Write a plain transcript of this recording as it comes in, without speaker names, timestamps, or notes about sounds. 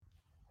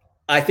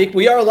I think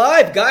we are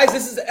live, guys.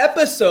 This is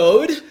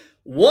episode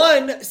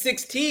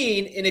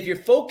 116. And if you're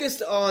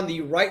focused on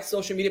the right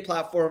social media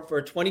platform for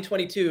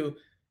 2022,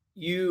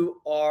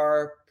 you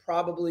are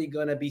probably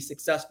going to be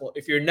successful.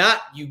 If you're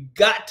not, you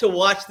got to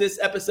watch this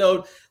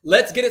episode.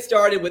 Let's get it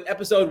started with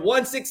episode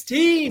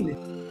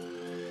 116.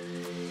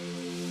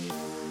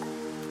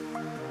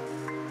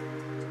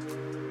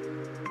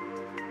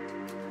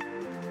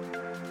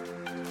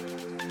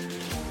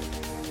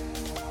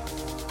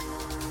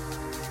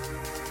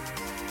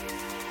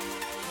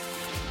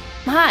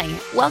 Hi,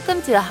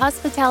 welcome to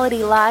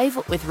Hospitality Live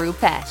with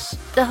Rupesh,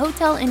 the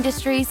hotel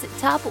industry's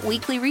top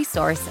weekly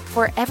resource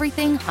for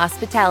everything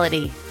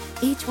hospitality.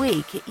 Each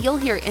week, you'll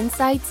hear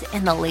insights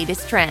and the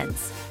latest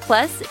trends.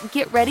 Plus,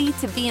 get ready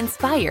to be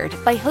inspired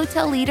by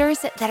hotel leaders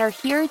that are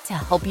here to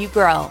help you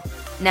grow.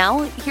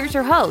 Now, here's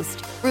your host,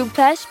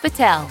 Rupesh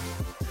Patel.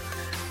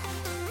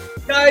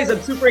 Guys,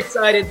 I'm super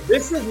excited.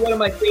 This is one of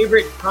my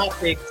favorite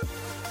topics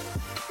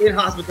in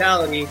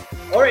hospitality,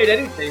 or in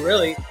anything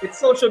really. It's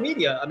social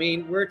media. I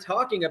mean, we're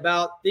talking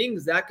about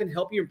things that can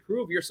help you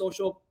improve your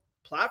social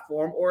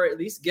platform or at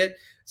least get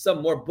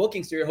some more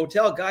bookings to your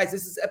hotel. Guys,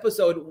 this is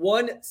episode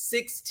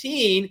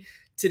 116.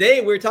 Today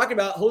we're talking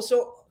about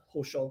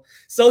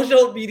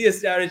social media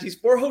strategies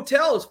for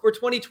hotels for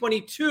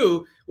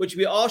 2022, which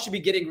we all should be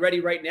getting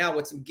ready right now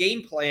with some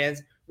game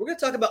plans. We're going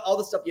to talk about all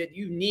the stuff that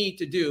you need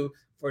to do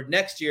for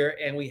next year.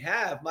 And we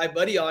have my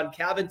buddy on,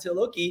 Calvin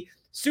Tiloki.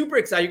 Super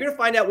excited. You're going to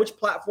find out which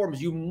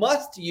platforms you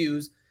must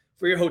use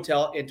for your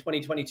hotel in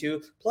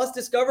 2022. Plus,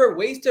 discover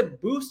ways to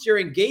boost your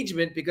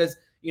engagement because,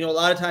 a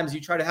lot of times you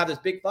try to have this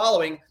big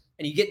following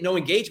and you get no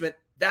engagement.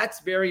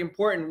 That's very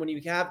important when you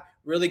have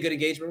really good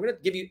engagement. We're going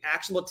to give you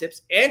actionable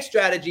tips and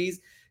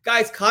strategies.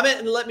 Guys, comment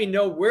and let me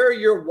know where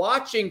you're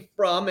watching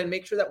from and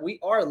make sure that we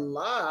are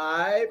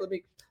live. Let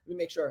me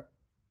make sure.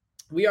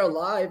 We are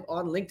live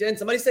on LinkedIn.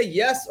 Somebody say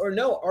yes or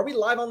no. Are we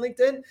live on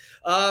LinkedIn?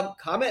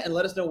 Comment and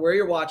let us know where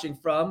you're watching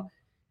from.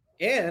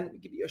 And we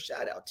give you a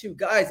shout out too.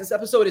 Guys, this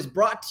episode is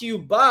brought to you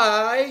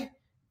by,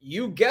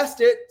 you guessed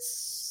it.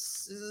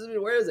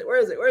 Where is it?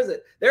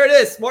 There it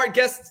is,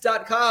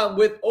 smartguests.com,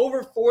 with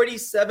over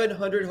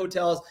 4,700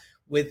 hotels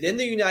within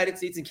the United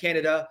States and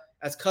Canada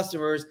as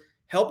customers,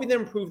 helping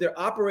them improve their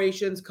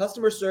operations,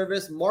 customer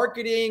service,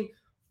 marketing,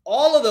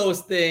 all of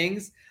those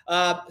things.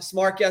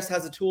 SmartGuest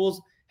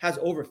has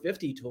over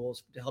 50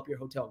 tools to help your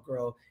hotel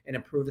grow and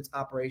improve its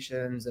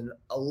operations and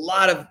a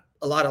lot of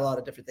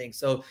different things.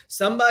 So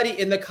somebody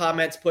in the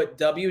comments put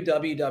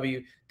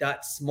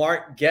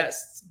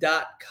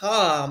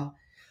www.smartguests.com.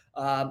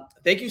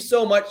 Thank you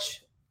so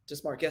much to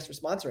SmartGuests for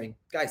sponsoring.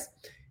 Guys,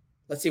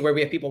 let's see where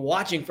we have people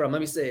watching from.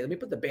 Let me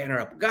put the banner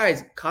up.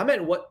 Guys,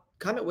 comment what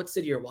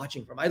city you're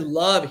watching from. I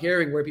love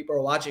hearing where people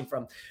are watching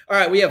from. All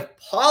right, we have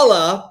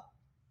Paula.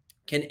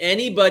 Can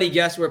anybody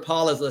guess where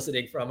Paula's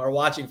listening from or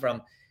watching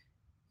from?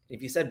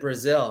 If you said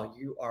Brazil,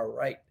 you are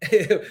right.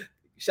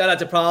 Shout out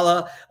to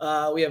Paula.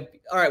 We have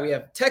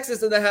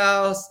Texas in the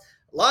house.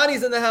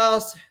 Lonnie's in the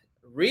house.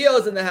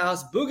 Rio's in the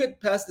house.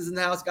 Budapest is in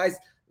the house. Guys,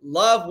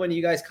 love when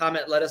you guys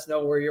comment. Let us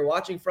know where you're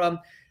watching from.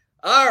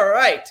 All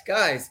right,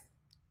 guys.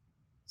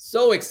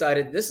 So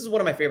excited. This is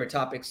one of my favorite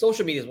topics.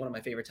 Social media is one of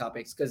my favorite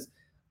topics because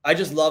I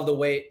just love the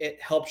way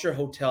it helps your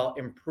hotel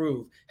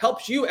improve,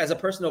 helps you as a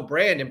personal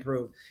brand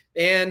improve.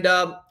 And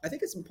I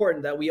think it's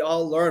important that we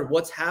all learn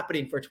what's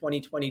happening for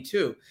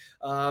 2022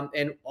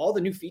 and all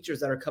the new features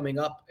that are coming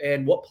up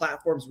and what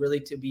platforms really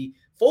to be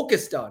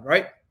focused on,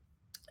 right?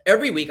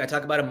 Every week I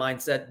talk about a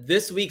mindset.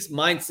 This week's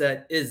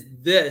mindset is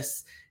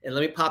this, and let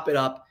me pop it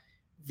up.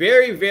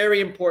 Very, very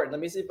important.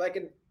 Let me see if I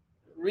can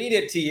read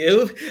it to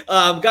you.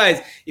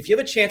 Guys, if you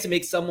have a chance to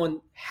make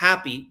someone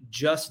happy,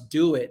 just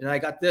do it. And I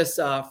got this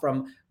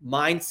from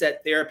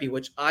Mindset Therapy,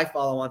 which I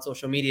follow on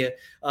social media.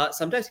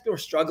 Sometimes people are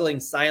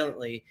struggling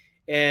silently,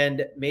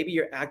 and maybe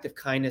your act of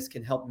kindness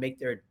can help make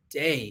their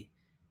day.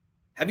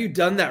 Have you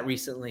done that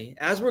recently?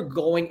 As we're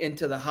going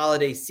into the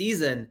holiday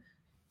season,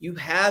 you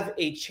have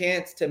a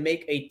chance to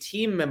make a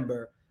team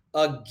member,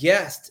 a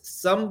guest,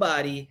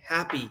 somebody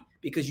happy,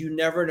 because you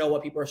never know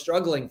what people are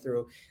struggling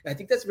through. And I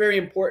think that's very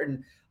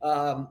important,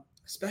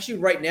 especially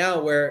right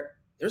now where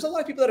there's a lot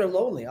of people that are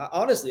lonely.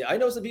 Honestly, I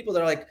know some people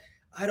that are like,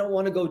 I don't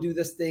want to go do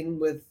this thing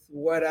with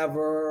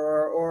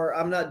whatever, or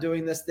I'm not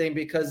doing this thing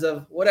because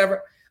of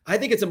whatever. I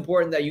think it's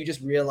important that you just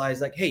realize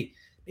like, hey,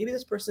 maybe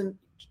this person,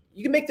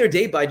 you can make their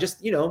day by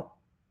just,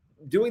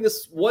 doing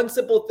this one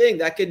simple thing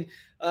that can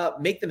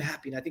make them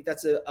happy. And I think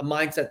that's a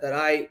mindset that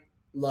I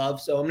love.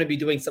 So I'm going to be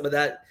doing some of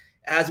that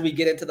as we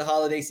get into the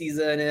holiday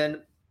season.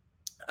 And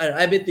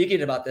I've been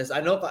thinking about this.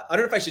 I don't know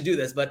if I should do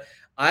this, but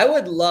I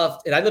would love,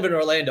 and I live in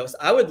Orlando, so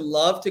I would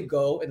love to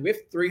go, and we have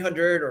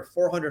 300 or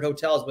 400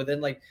 hotels within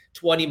like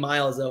 20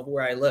 miles of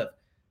where I live.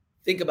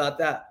 Think about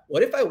that.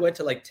 What if I went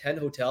to like 10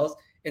 hotels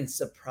and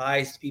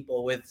surprised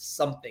people with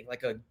something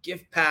like a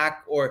gift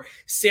pack or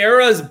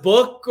Sarah's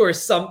book or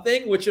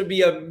something, which would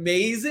be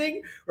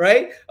amazing,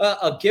 right?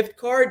 A gift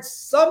card,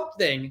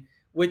 something,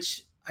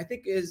 which I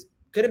think is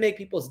going to make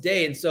people's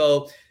day. And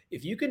so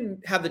if you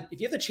have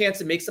the chance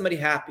to make somebody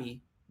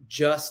happy,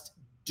 just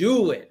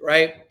do it,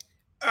 right?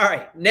 All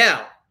right,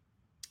 now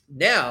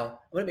I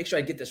want to make sure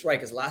I get this right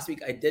because last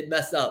week I did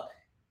mess up.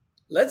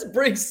 Let's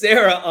bring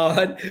Sarah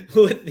on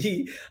with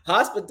the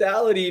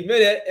hospitality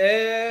minute.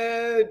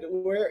 And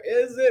where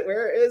is it?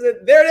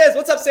 There it is.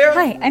 What's up, Sarah?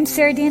 Hi, I'm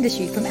Sarah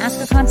Dandashi from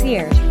Ask a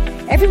Concierge.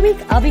 Every week,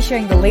 I'll be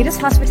sharing the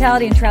latest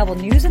hospitality and travel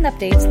news and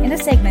updates in a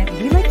segment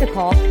we like to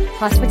call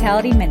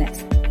Hospitality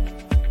Minute.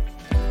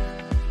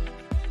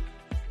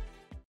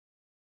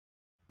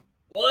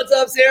 What's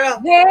up,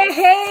 Sarah?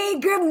 Hey,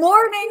 good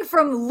morning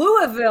from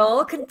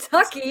Louisville,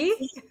 Kentucky.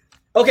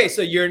 Okay,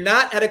 so you're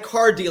not at a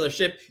car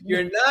dealership.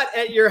 You're not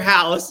at your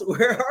house.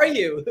 Where are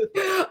you?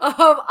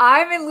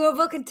 I'm in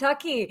Louisville,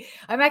 Kentucky.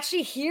 I'm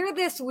actually here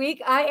this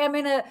week. I am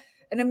in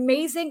an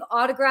amazing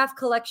autograph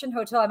collection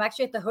hotel. I'm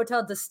actually at the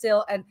Hotel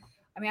Distill. And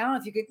I mean, I don't know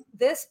if you could,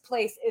 this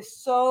place is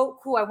so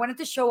cool. I wanted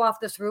to show off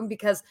this room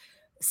because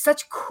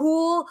such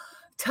cool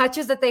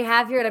touches that they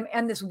have here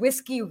and this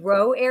Whiskey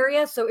Row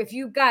area. So if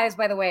you guys,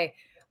 by the way,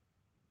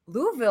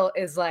 Louisville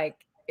is like,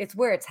 it's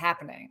where it's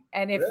happening.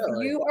 And if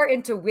you are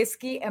into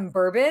whiskey and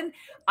bourbon,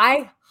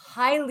 I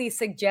highly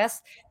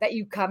suggest that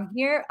you come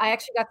here. I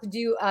actually got to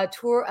do a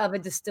tour of a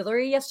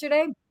distillery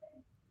yesterday,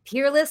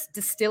 Peerless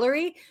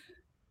Distillery.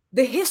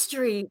 The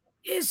history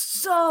is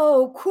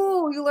so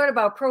cool. You learn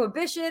about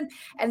Prohibition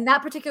and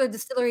that particular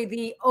distillery.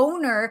 The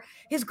owner,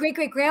 his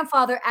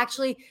great-great-grandfather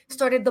actually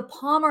started the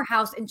Palmer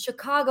House in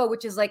Chicago,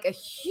 which is like a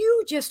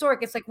huge historic.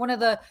 It's like one of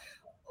the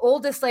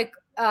oldest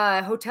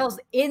hotels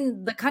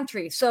in the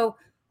country. So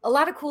a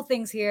lot of cool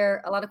things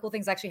here, a lot of cool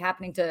things actually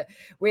happening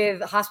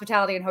with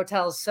hospitality and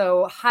hotels.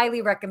 So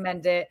highly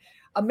recommend it.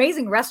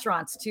 Amazing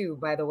restaurants too,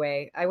 by the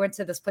way. I went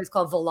to this place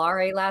called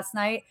Volare last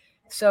night.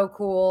 So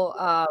cool.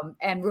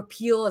 And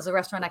Repeal is a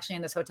restaurant actually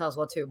in this hotel as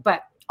well too.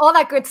 But all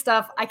that good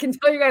stuff, I can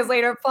tell you guys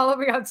later. Follow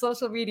me on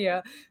social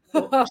media.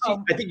 I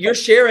think you're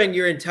sharing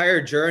your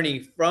entire journey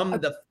from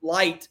the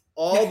flight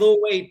all the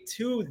way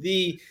to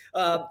the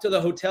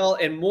hotel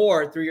and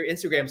more through your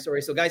Instagram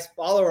story. So guys,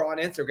 follow her on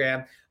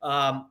Instagram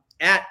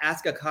at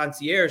Ask a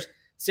Concierge.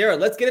 Sarah,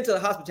 let's get into the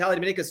hospitality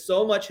minute because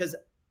so much has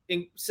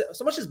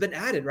been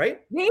added,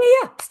 right? Yeah.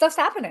 Stuff's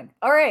happening.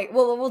 All right.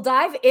 Well, we'll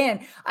dive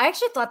in. I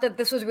actually thought that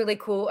this was really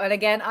cool. And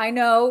again, I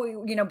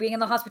know, being in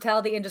the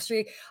hospitality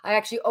industry, I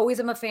actually always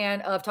am a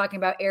fan of talking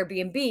about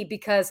Airbnb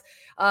because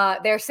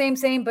they're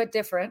same, but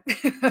different.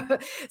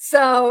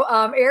 So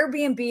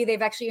Airbnb,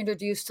 they've actually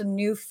introduced some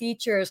new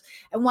features.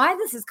 And why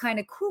this is kind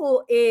of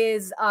cool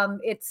is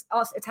it's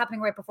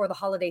happening right before the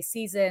holiday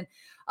season.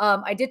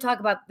 I did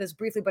talk about this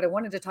briefly, but I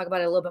wanted to talk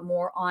about it a little bit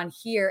more on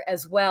here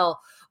as well.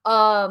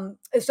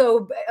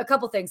 So a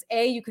couple things.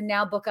 You can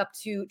now book up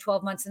to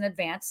 12 months in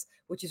advance,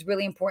 which is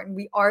really important.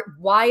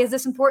 Why is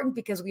this important?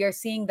 Because we are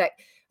seeing that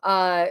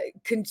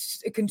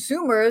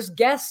consumers,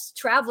 guests,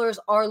 travelers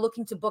are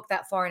looking to book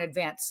that far in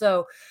advance.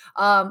 So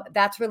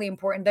that's really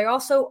important. They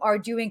also are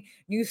doing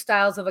new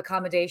styles of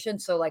accommodation.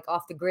 So like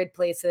off the grid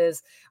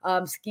places,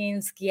 ski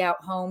in, ski out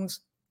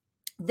homes.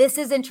 This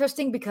is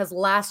interesting because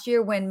last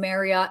year when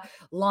Marriott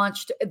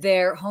launched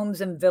their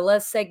homes and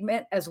villas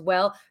segment as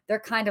well, they're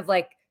kind of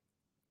like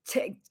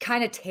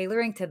kind of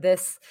tailoring to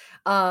this,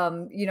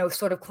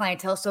 sort of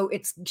clientele. So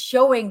it's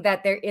showing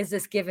that there is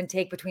this give and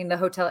take between the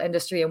hotel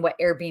industry and what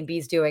Airbnb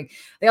is doing.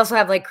 They also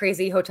have like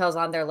crazy hotels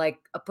on there, like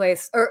a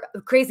place or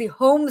crazy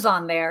homes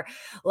on there,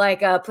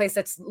 like a place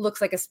that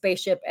looks like a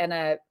spaceship and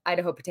a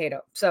Idaho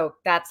potato. So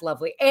that's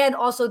lovely. And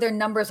also their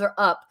numbers are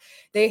up.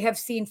 They have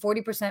seen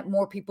 40%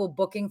 more people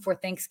booking for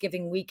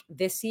Thanksgiving week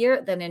this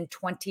year than in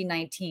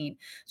 2019.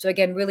 So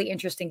again, really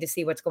interesting to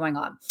see what's going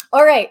on.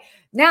 All right.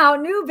 Now,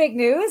 new big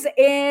news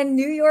in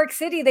New York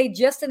City. They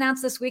just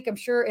announced this week, I'm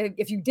sure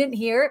if you didn't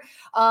hear,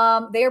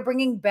 they are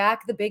bringing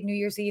back the big New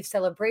Year's Eve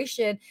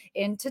celebration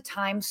into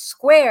Times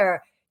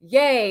Square.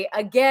 Yay.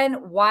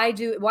 Again, why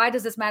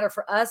does this matter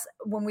for us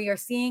when we are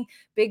seeing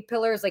big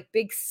pillars like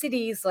big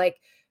cities like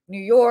New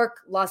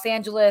York, Los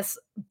Angeles,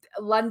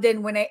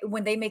 London,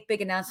 when they make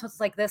big announcements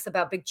like this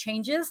about big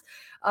changes,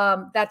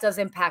 that does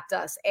impact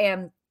us.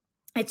 And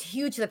it's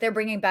huge that they're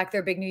bringing back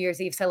their big New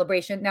Year's Eve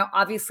celebration. Now,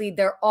 obviously,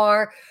 there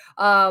are,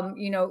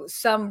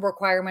 some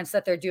requirements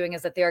that they're doing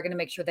is that they are going to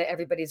make sure that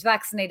everybody's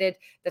vaccinated.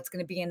 That's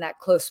going to be in that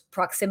close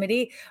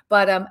proximity.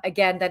 But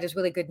again, that is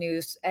really good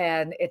news.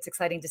 And it's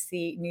exciting to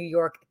see New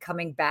York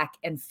coming back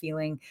and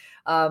feeling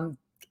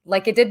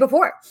like it did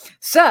before.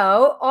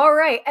 So, all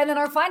right. And then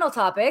our final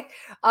topic,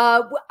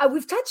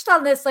 we've touched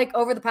on this like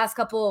over the past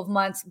couple of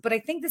months, but I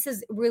think this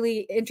is really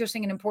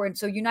interesting and important.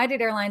 So United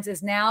Airlines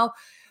is now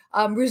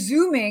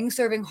resuming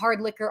serving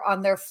hard liquor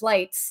on their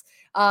flights,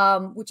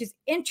 which is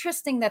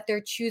interesting that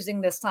they're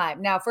choosing this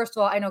time. Now, first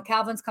of all, I know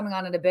Calvin's coming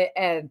on in a bit,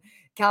 and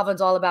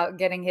Calvin's all about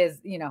getting his,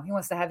 he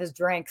wants to have his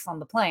drinks on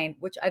the plane,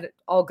 which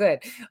all good.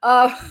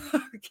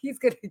 He's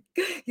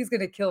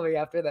gonna kill me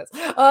after this.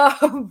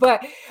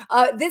 But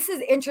this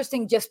is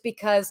interesting just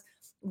because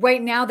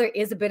right now there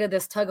is a bit of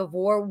this tug of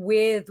war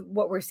with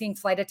what we're seeing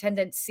flight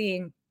attendants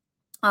seeing.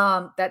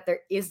 That there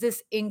is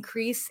this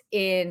increase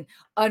in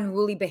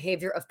unruly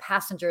behavior of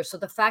passengers. So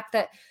the fact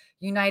that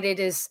United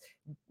is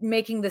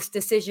making this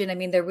decision. I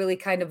mean, they're really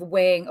kind of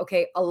weighing,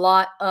 okay, a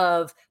lot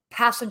of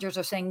passengers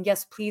are saying,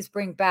 yes, please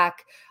bring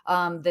back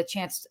the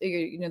chance,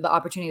 the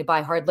opportunity to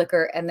buy hard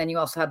liquor. And then you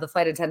also have the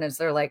flight attendants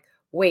that are like,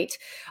 wait.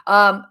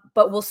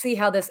 But we'll see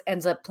how this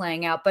ends up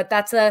playing out. But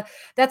that's a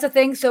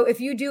thing. So if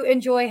you do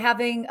enjoy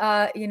having,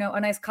 a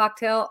nice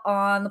cocktail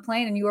on the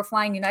plane and you are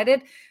flying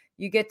United,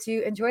 you get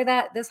to enjoy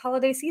that this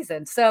holiday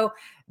season. So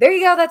there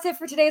you go. That's it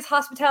for today's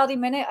Hospitality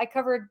Minute. I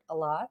covered a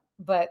lot,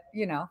 but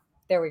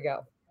there we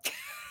go.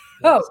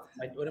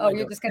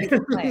 You're just going to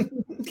keep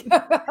playing.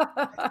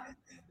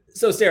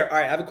 So Sarah, all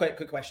right, I have a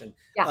quick question.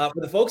 Yeah. For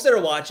the folks that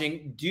are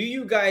watching, do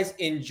you guys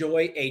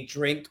enjoy a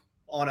drink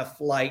on a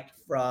flight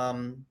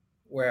from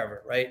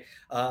wherever, right?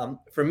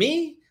 For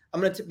me, I'm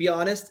going to be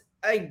honest.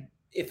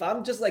 If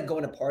I'm just like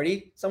going to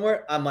party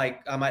somewhere, I might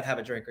have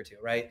a drink or two,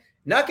 right?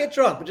 Not get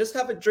drunk, but just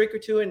have a drink or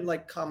two and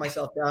like calm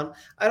myself down.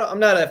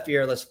 I'm not a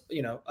fearless,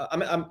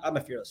 I'm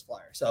a fearless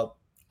flyer. So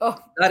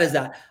that is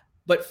that.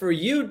 But for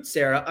you,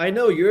 Sarah, I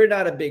know you're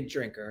not a big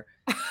drinker.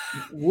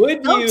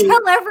 Don't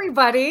tell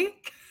everybody.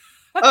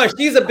 Oh,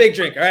 she's a big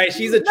drinker. All right.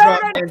 She's a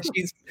drunk and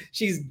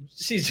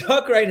she's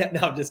drunk right now. No,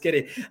 I'm just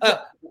kidding.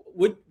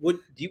 Would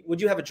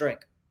you have a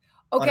drink?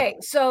 Okay,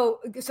 so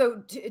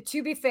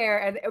to be fair,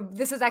 and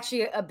this is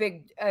actually a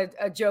big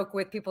joke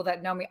with people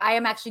that know me. I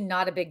am actually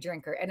not a big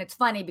drinker, and it's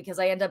funny because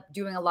I end up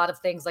doing a lot of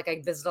things. Like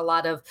I visit a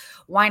lot of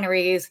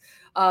wineries,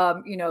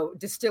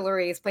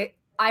 distilleries. But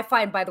I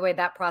find, by the way,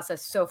 that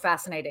process so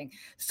fascinating.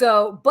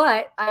 So,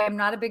 but I am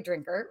not a big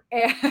drinker,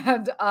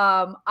 and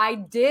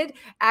I did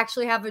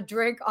actually have a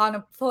drink on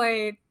a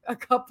plane a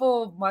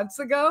couple of months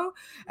ago,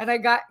 and I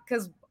got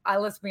because.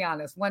 Let's be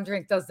honest. One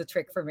drink does the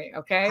trick for me.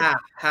 Okay.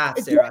 Half,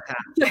 Sarah,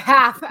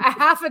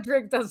 half a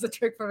drink does the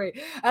trick for me.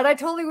 And I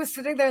totally was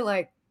sitting there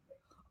like,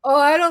 oh,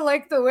 I don't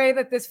like the way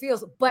that this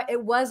feels, but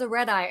it was a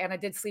red eye and I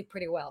did sleep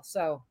pretty well.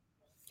 So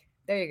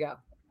there you go.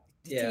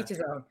 Yeah. To each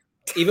his own.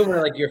 Even when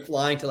like you're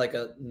flying to like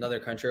another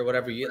country or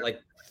whatever, you get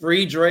like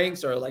free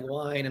drinks or like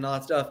wine and all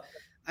that stuff.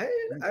 I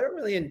don't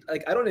really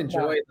I don't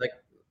enjoy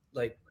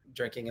like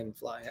drinking and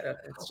flying.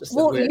 It's just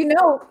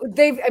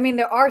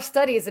there are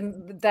studies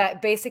and that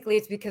basically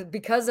it's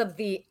because of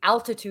the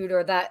altitude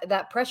or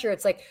that pressure,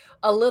 it's like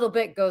a little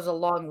bit goes a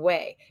long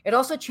way. It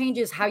also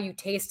changes how you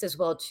taste as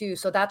well too.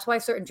 So that's why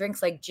certain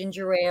drinks like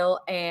ginger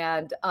ale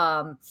and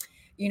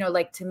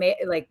like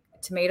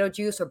tomato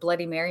juice or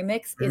Bloody Mary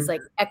mix is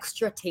like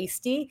extra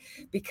tasty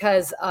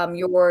because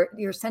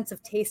your sense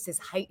of taste is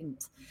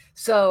heightened.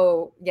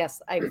 So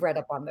yes, I've read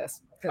up on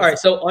this. All right.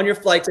 So on your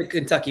flight to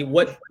Kentucky,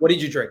 what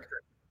did you drink?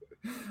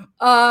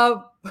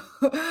 I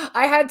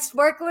had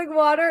sparkling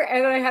water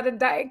and I had a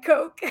Diet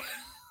Coke.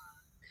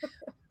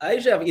 I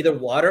usually have either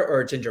water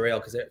or ginger ale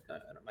because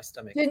my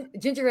stomach.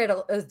 Ginger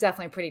ale is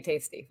definitely pretty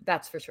tasty.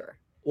 That's for sure.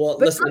 Well,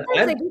 but listen,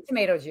 sometimes I do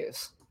tomato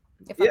juice.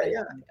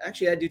 Yeah.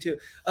 Actually, I do too.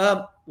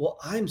 Well,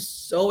 I'm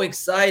so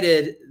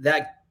excited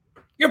that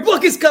your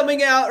book is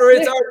coming out or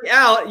it's already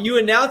out. You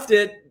announced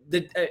it,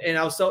 and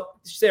I was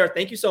Sarah.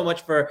 Thank you so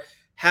much for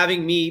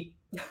having me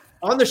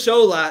on the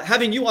show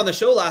having you on the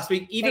show last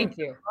week, even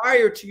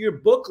prior to your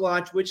book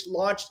launch, which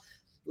launched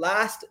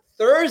last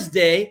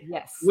Thursday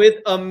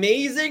with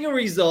amazing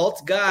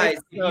results. Guys,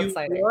 so you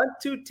exciting. Want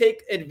to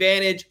take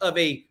advantage of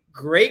a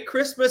great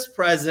Christmas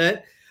present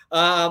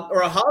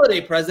or a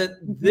holiday present,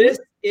 this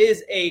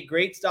is a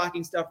great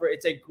stocking stuffer.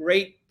 It's a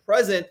great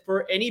present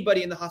for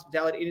anybody in the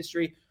hospitality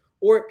industry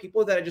or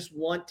people that just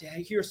want to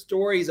hear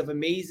stories of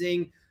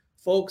amazing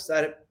folks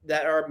that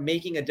are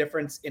making a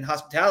difference in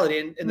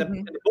hospitality. And the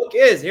book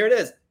here it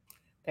is.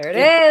 There it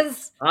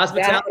is.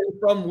 Hospitality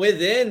from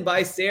Within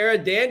by Sarah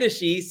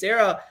Dandashy.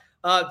 Sarah,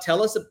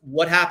 tell us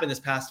what happened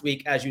this past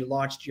week as you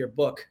launched your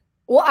book.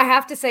 Well, I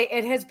have to say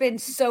it has been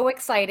so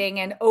exciting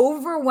and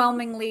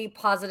overwhelmingly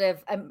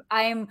positive.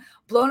 I'm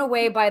blown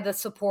away by the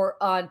support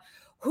on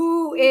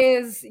who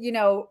is,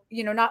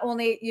 not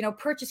only,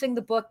 purchasing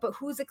the book, but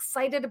who's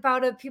excited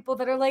about it. People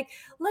that are like,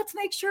 let's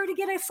make sure to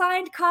get a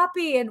signed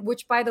copy. And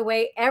which, by the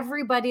way,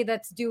 everybody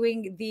that's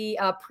doing the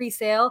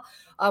pre-sale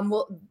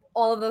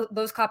all of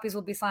those copies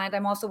will be signed.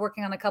 I'm also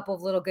working on a couple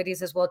of little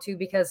goodies as well, too,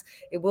 because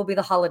it will be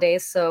the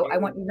holidays. So I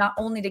want you not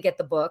only to get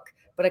the book,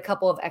 but a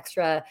couple of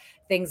extra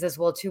things as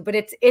well, too. But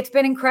it's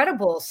been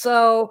incredible.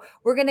 So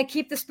we're going to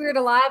keep the spirit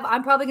alive.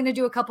 I'm probably going to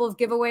do a couple of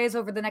giveaways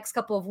over the next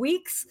couple of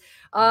weeks.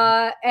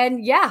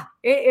 And yeah,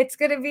 it's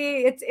going to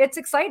be, it's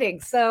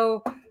exciting.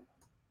 So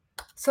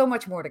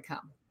much more to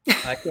come.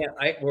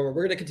 We're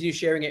going to continue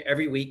sharing it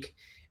every week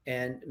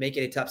and make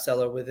it a top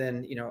seller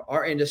within,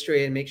 our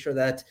industry and make sure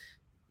that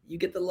you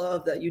get the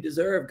love that you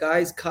deserve.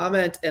 Guys,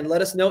 comment and let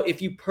us know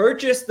if you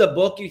purchased the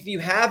book. If you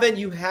haven't,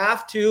 you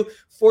have to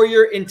for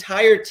your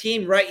entire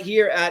team right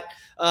here at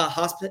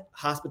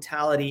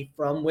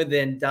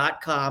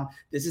hospitalityfromwithin.com.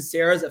 This is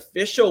Sarah's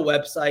official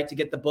website to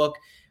get the book.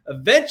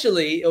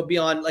 Eventually, it'll be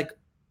on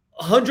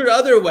 100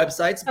 other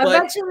websites, but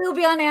eventually it'll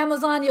be on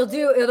Amazon.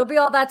 It'll be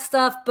all that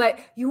stuff, but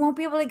you won't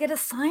be able to get a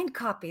signed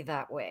copy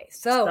that way.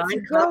 So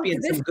signed copy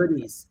and some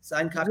goodies.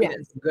 Signed copy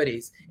and some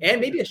goodies. And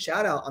maybe a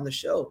shout out on the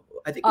show.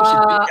 I think we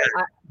should do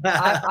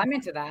that.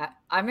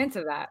 I'm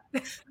into that.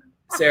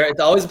 Sarah, it's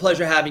always a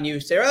pleasure having you.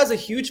 Sarah has a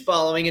huge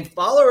following, and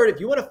follow her if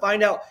you want to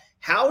find out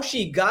how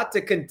she got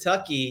to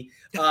Kentucky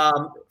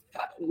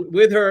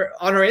with her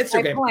on her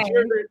Instagram.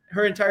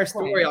 Her entire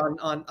story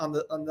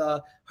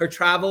on her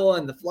travel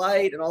and the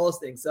flight and all those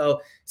things.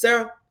 So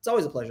Sarah, it's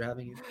always a pleasure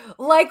having you.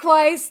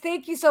 Likewise.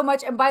 Thank you so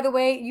much. And by the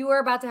way, you are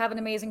about to have an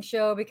amazing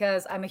show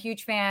because I'm a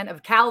huge fan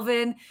of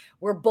Calvin.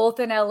 We're both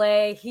in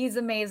LA. He's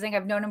amazing.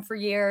 I've known him for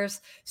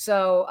years.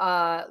 So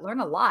learn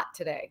a lot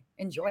today.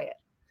 Enjoy it.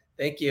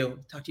 Thank you.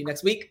 Talk to you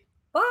next week.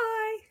 Bye.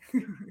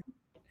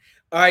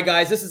 All right,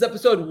 guys, this is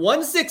episode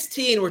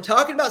 116. We're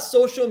talking about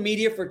social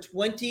media for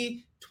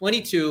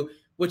 2022,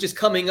 which is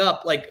coming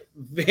up like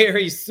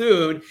very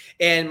soon.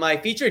 And my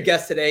featured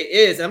guest today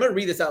is, I'm going to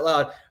read this out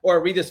loud, or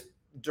I'm going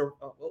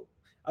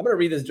to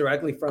read this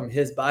directly from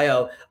his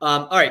bio.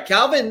 All right,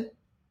 Calvin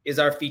is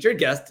our featured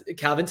guest,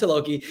 Calvin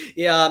Taloki.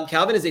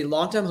 Calvin is a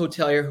longtime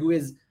hotelier who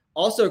is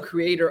also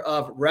creator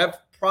of Rev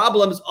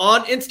Problems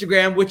on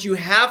Instagram, which you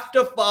have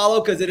to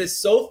follow because it is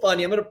so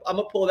funny. I'm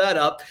gonna pull that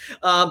up.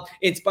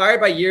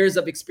 Inspired by years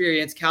of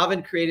experience,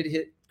 Calvin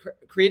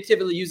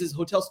creatively uses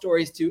hotel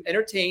stories to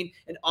entertain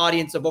an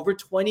audience of over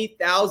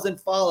 20,000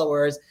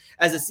 followers.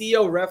 As a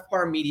CEO of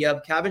RevPar Media,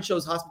 Calvin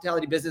shows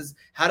hospitality business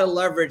how to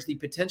leverage the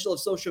potential of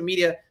social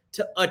media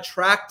to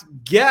attract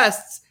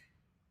guests.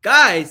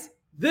 Guys,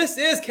 this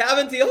is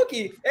Calvin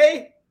Taloki.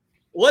 Hey,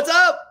 what's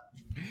up?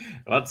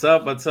 What's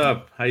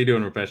up? How you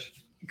doing, Rupesh?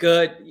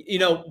 Good.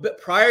 But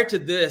prior to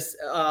this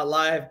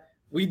live,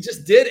 we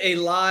just did a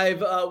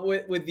live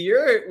with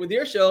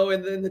your show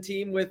and then the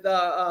team with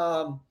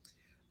them.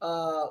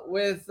 I'm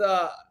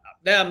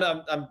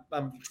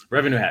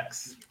Revenue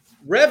Hacks,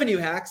 Rev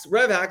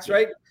Hacks,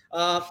 right?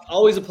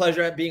 Always a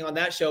pleasure at being on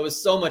that show. It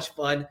was so much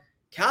fun.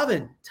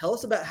 Calvin, tell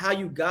us about how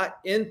you got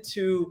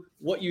into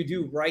what you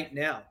do right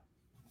now.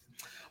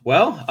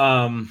 Well,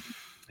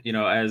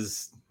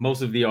 as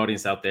most of the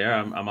audience out there,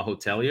 I'm a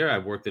hotelier.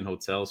 I've worked in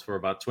hotels for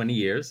about 20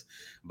 years,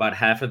 about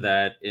half of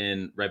that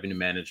in revenue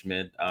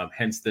management,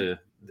 hence the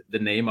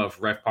name of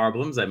Rev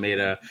Problems. I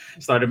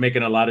started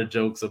making a lot of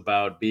jokes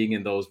about being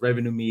in those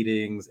revenue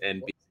meetings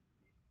and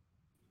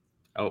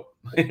a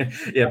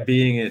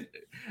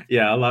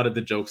lot of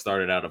the jokes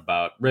started out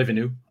about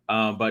revenue.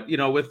 But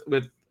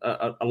with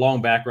a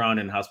long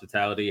background in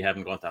hospitality,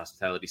 having gone to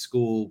hospitality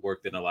school,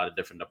 worked in a lot of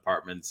different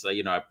departments,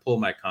 I pull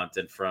my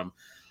content from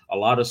a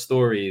lot of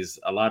stories,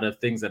 a lot of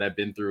things that I've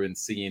been through and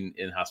seen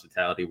in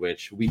hospitality,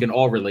 which we can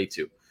all relate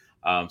to.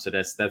 So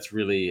that's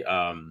really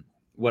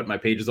what my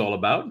page is all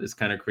about, is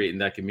kind of creating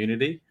that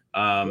community.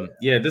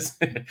 This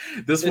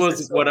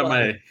was so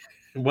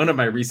one of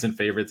my recent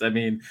favorites. I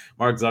mean,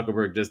 Mark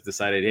Zuckerberg just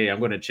decided, hey, I'm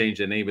going to change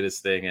the name of this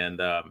thing, and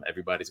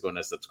everybody's going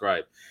to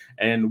subscribe.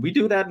 And we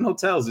do that in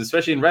hotels,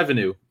 especially in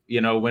revenue.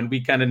 When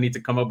we kind of need to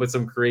come up with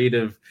some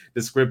creative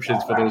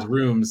descriptions for those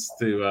rooms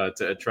to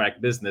attract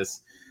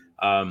business.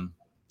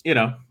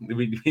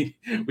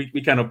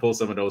 We kind of pull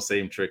some of those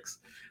same tricks.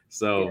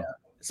 So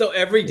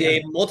every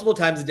day, multiple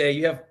times a day,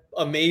 you have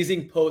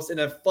amazing posts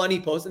and a funny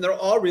post, and they're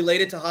all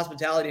related to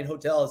hospitality and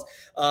hotels.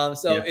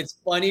 It's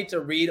funny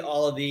to read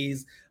all of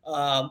these,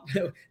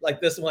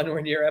 like this one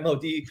when your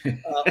MOD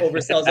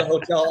oversells a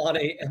hotel on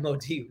a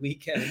MOD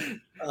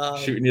weekend.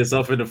 Shooting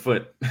yourself in the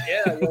foot.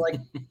 Yeah, you're like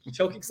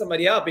choking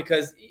somebody out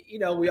because,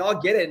 we all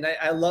get it. And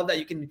I love that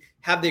you can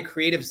have the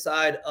creative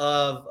side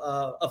of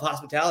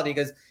hospitality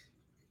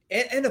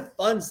and a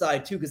fun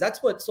side too, because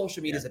that's what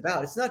social media is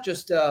about. It's not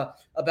just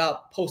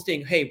about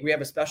posting, hey, we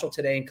have a special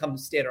today and come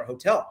stay at our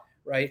hotel,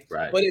 right?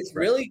 But it's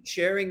really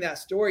sharing that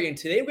story. And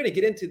today we're going to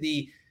get into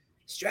the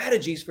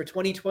strategies for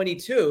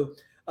 2022.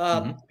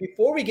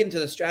 Before we get into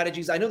the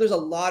strategies, I know there's a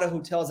lot of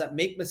hotels that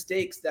make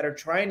mistakes that are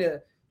trying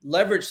to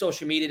leverage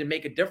social media to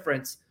make a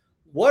difference.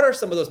 What are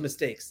some of those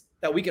mistakes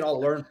that we can all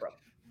learn from?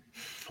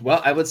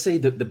 Well, I would say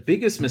the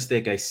biggest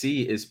mistake I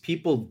see is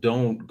people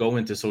don't go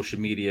into social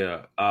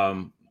media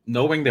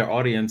knowing their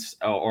audience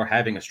or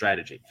having a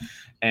strategy.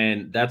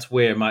 And that's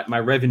where my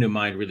revenue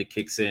mind really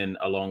kicks in,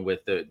 along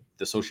with the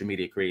social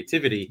media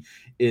creativity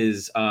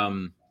is,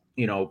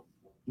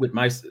 with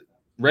my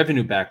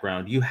revenue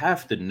background, you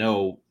have to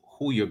know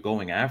who you're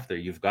going after.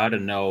 You've got to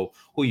know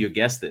who your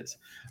guest is,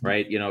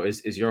 right?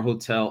 Is your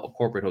hotel a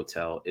corporate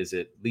hotel? Is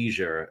it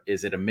leisure?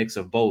 Is it a mix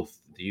of both?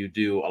 Do you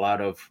do a lot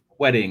of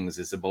weddings?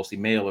 Is it mostly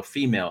male or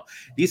female?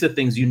 These are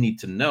things you need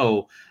to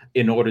know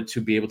in order to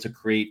be able to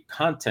create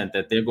content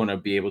that they're going to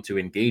be able to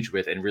engage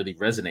with and really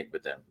resonate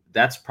with them.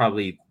 That's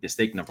probably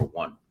mistake number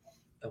one.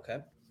 Okay.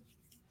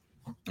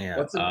 Yeah.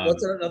 What's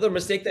another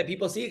mistake that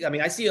people see? I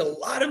mean, I see a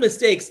lot of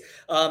mistakes.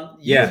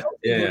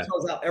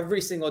 Hotels out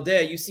every single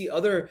day. You see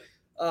other,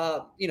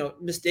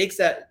 mistakes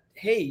that,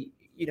 hey,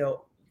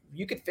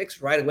 you could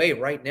fix right away,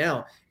 right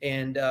now,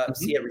 and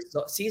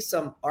see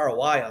some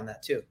ROI on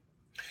that too.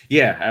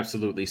 Yeah,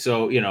 absolutely.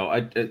 So,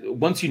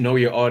 once you know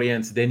your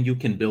audience, then you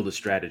can build a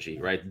strategy,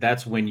 right?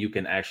 That's when you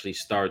can actually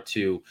start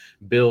to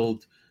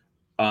build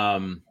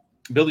um,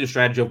 build your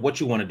strategy of what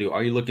you want to do.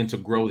 Are you looking to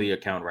grow the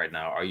account right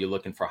now? Are you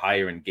looking for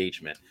higher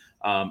engagement?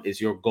 Is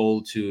your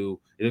goal to,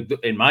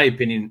 in my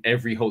opinion,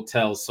 every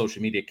hotel's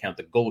social media account,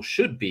 the goal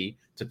should be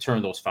to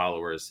turn those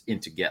followers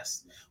into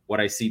guests. What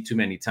I see too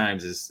many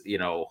times is,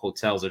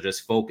 hotels are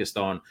just focused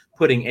on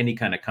putting any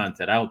kind of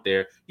content out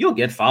there. You'll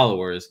get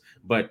followers,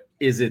 but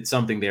is it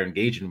something they're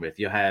engaging with?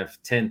 You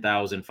have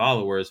 10,000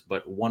 followers,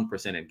 but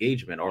 1%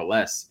 engagement or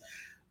less.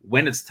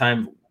 When it's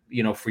time,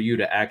 for you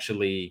to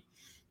actually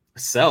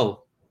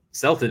sell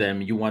to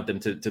them, you want them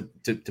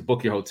to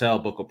book your hotel,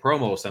 book a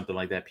promo or something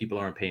like that. People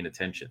aren't paying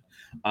attention.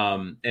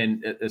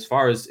 And as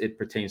far as it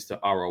pertains to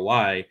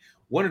ROI,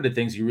 one of the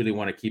things you really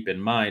want to keep in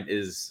mind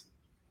is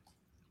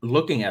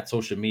looking at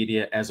social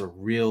media as a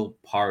real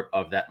part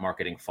of that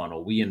marketing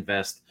funnel. We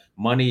invest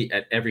money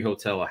at every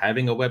hotel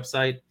having a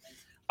website,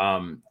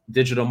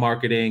 digital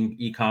marketing,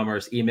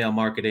 e-commerce, email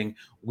marketing.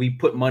 We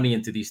put money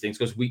into these things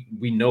because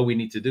we know we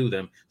need to do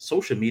them.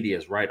 Social media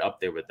is right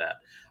up there with that.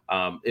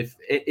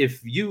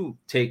 If you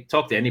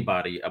talk to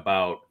anybody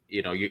about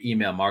your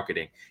email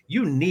marketing,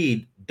 you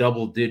need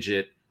double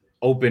digit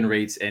open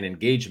rates and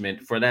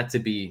engagement for that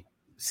to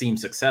seem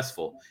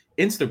successful.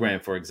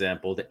 Instagram, for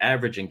example, the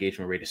average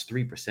engagement rate is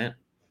 3%.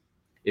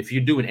 If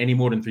you're doing any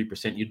more than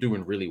 3%, you're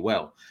doing really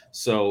well.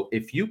 So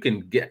if you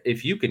can get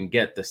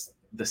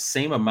the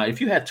same amount, if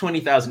you had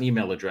 20,000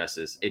 email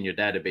addresses in your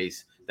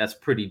database, that's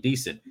pretty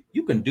decent.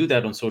 You can do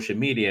that on social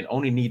media and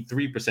only need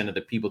 3% of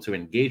the people to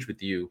engage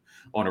with you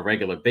on a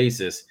regular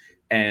basis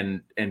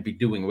and be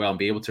doing well and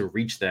be able to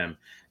reach them.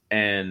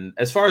 And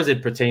as far as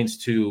it pertains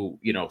to,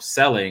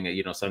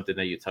 selling, something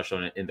that you touched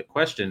on in the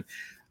question,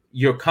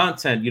 your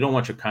content, you don't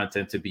want your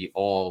content to be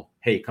all,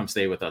 hey, come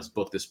stay with us,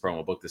 book this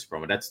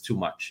promo. That's too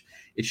much.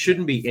 It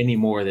shouldn't be any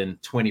more than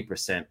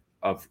 20%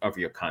 of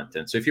your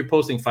content. So if you're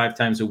posting 5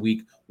 times a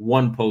week,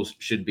 one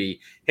post should be,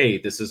 hey,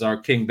 this is our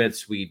king bed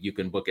suite. You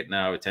can book it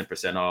now at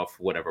 10% off,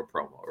 whatever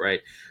promo,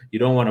 right? You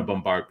don't want to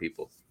bombard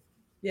people.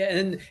 Yeah.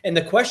 And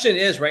the question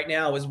is right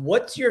now is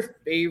what's your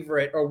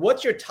favorite or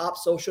what's your top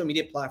social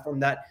media platform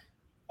that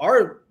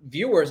our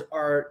viewers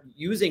are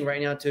using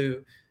right now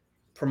to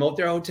promote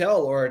their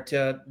hotel or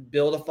to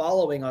build a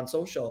following on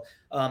social?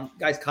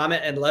 Guys,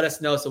 comment and let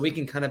us know so we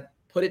can kind of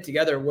put it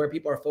together where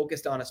people are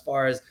focused on as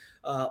far as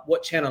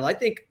what channel. I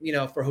think,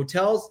 for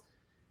hotels,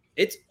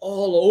 it's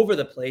all over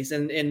the place.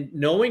 And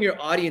knowing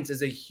your audience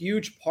is a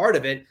huge part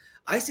of it.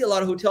 I see a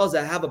lot of hotels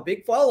that have a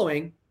big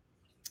following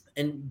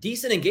and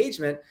decent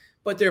engagement,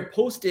 but they're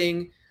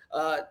posting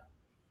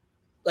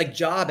like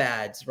job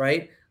ads,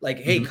 right? Like,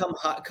 hey,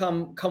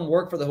 come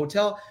work for the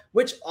hotel,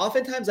 which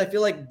oftentimes I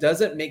feel like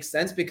doesn't make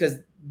sense because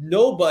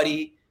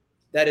nobody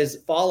that is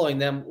following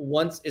them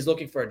once is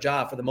looking for a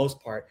job for the most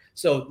part.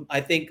 So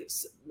I think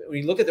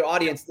when you look at their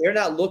audience, they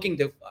don't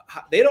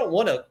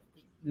want to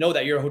know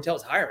that your hotel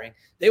is hiring.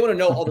 They want to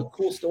know all the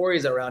cool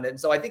stories around it. And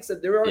so I think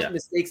there are some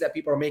mistakes that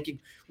people are making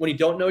when you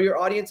don't know your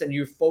audience and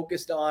you're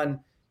focused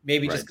on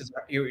maybe just because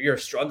you're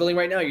struggling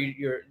right now,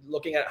 you're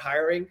looking at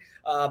hiring.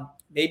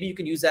 Maybe you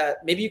can use that.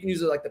 Maybe you can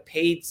use it like the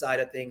paid side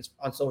of things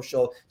on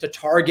social to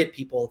target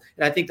people.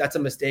 And I think that's a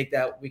mistake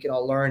that we can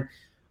all learn.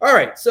 All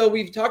right. So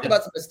we've talked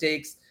about some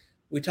mistakes.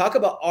 We talk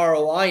about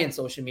ROI in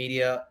social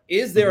media.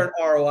 Is there an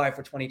ROI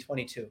for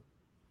 2022?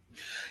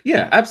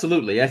 Yeah,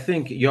 absolutely. I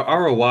think your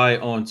ROI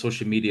on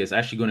social media is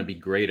actually going to be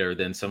greater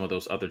than some of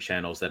those other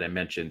channels that I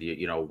mentioned.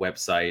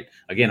 Website,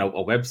 again, a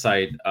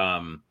website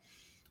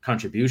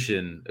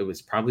contribution, it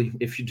was probably,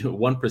 if you do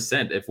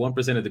 1%, if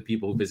 1% of the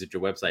people who visit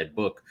your website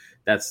book,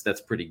 that's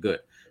pretty good,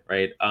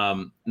 right?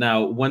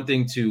 Now, one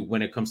thing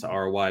when it comes to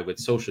ROI with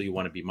social, you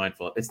want to be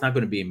mindful of, it's not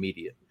going to be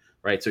immediate,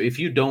 right? So if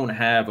you don't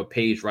have a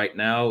page right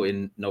now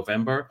in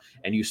November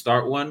and you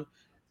start one,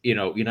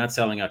 you're not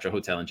selling out your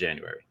hotel in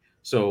January.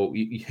 So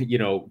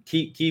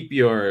keep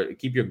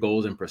your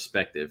goals in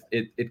perspective.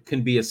 It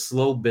can be a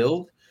slow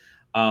build,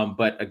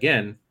 but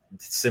again,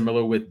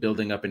 similar with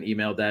building up an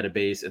email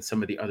database and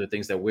some of the other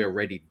things that we're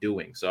already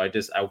doing. So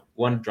I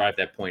want to drive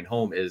that point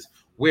home is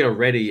we're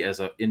already as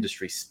an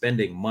industry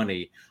spending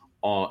money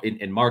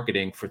in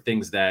marketing for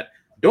things that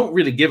don't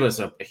really give us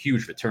a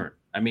huge return.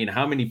 I mean,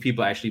 how many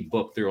people actually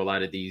book through a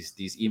lot of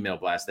these email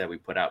blasts that we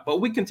put out?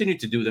 But we continue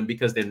to do them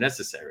because they're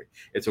necessary.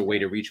 It's a way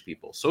to reach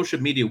people. Social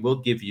media will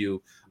give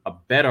you a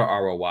better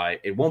ROI.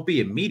 It won't be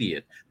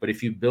immediate, but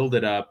if you build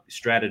it up,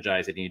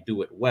 strategize it, and you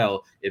do it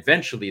well,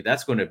 eventually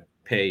that's going to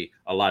pay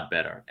a lot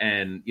better.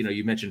 And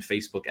you mentioned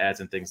Facebook ads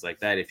and things like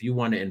that. If you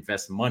want to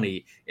invest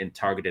money in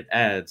targeted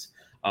ads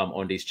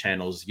on these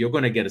channels, you're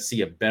going to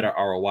see a better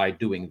ROI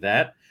doing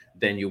that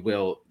than you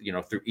will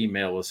through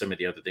email or some of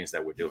the other things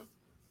that we're doing.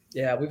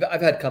 Yeah,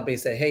 I've had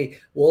companies say, hey,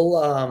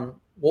 we'll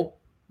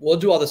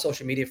do all the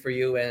social media for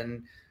you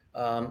and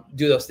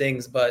do those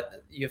things,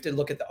 but you have to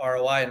look at the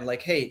ROI and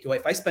like, hey,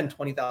 if I spend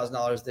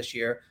 $20,000 this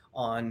year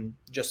on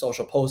just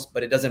social posts,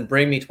 but it doesn't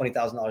bring me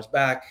 $20,000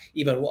 back,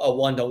 even a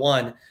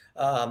 1-to-1,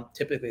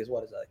 typically is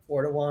what is it, like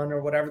 4-to-1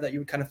 or whatever that you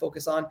would kind of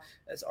focus on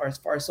as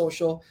far as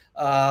social.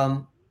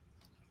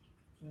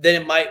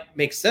 Then it might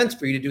make sense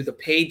for you to do the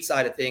paid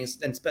side of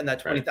things and spend that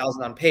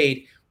 20,000 on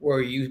paid,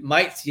 where you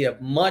might see a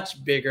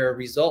much bigger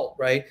result,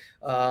 right?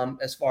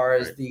 As far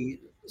as the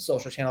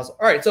social channels. All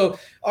right. So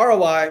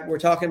ROI, we're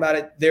talking about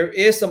it. There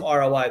is some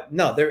ROI.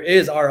 No, there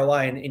is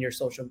ROI in your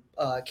social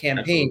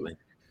campaign. Absolutely.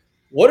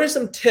 What are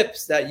some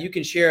tips that you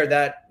can share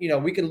that,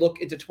 we can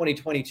look into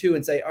 2022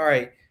 and say, all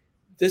right,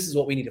 this is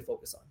what we need to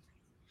focus on?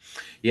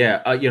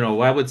 Yeah,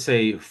 I would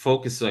say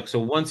focus. So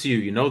once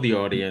you know the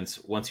audience,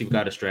 once you've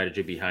got a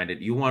strategy behind it,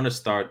 you want to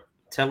start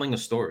telling a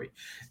story.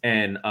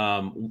 And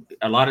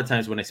a lot of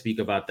times when I speak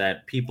about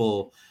that,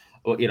 people,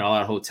 a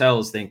lot of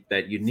hotels think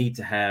that you need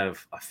to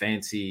have a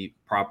fancy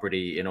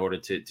property in order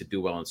to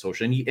do well on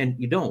social, and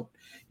you don't.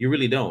 You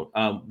really don't.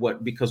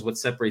 Because what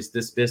separates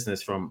this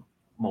business from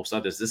most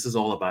others, this is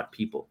all about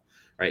people,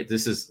 right?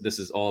 This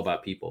is all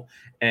about people.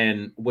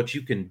 And what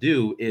you can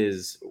do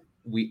is,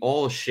 we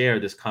all share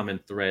this common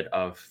thread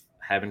of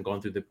having gone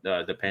through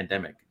the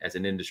pandemic as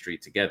an industry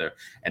together,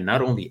 and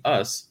not only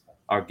us,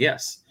 our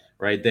guests,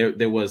 right?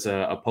 There was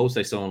a post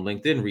I saw on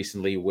LinkedIn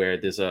recently where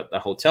there's a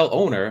hotel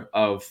owner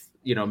of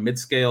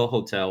mid-scale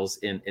hotels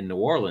in New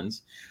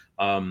Orleans.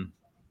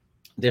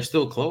 They're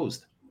still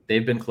closed.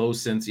 They've been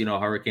closed since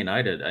Hurricane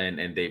Ida,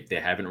 and they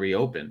haven't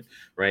reopened,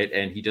 right?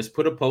 And he just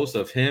put a post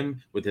of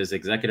him with his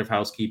executive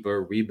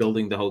housekeeper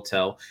rebuilding the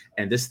hotel,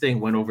 and this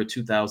thing went over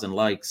 2,000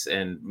 likes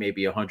and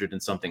maybe 100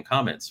 and something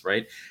comments,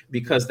 right?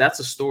 Because that's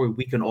a story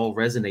we can all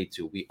resonate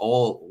to. We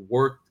all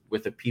work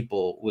with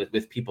people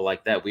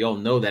like that. We all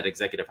know that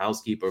executive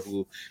housekeeper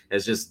who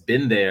has just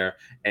been there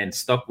and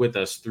stuck with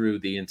us through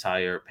the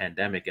entire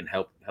pandemic and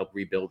help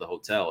rebuild the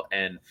hotel.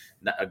 And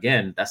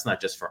again, that's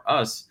not just for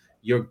us.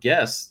 Your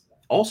guests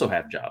also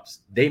have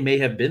jobs. They may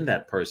have been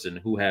that person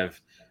who have,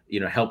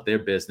 helped their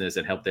business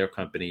and helped their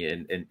company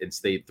and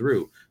stayed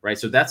through, right?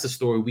 So that's a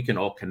story we can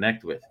all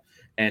connect with.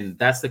 And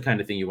that's the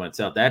kind of thing you want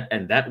to tell.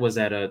 That was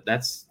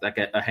that's like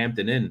a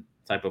Hampton Inn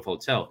type of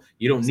hotel.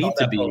 You don't need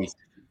to be,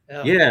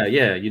 yeah,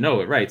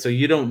 it, right? So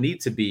you don't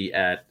need to be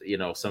at,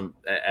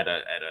 at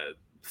a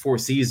Four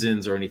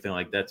Seasons or anything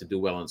like that to do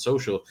well on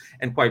social.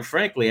 And quite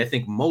frankly, I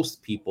think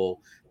most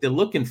people, they're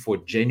looking for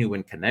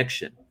genuine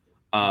connection.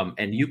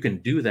 And you can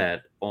do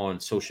that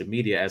on social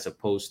media, as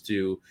opposed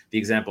to, the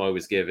example I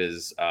always give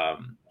is,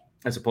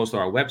 as opposed to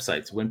our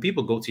websites. When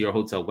people go to your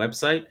hotel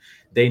website,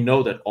 they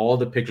know that all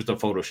the pictures are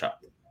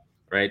photoshopped,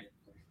 right?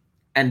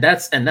 And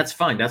that's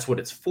fine. That's what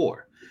it's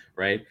for,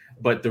 right?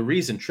 But the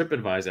reason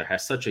TripAdvisor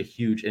has such a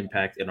huge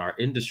impact in our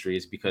industry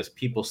is because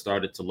people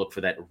started to look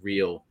for that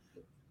real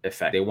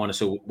effect. They want to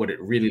see what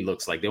it really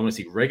looks like. They want to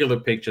see regular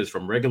pictures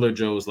from regular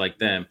Joes like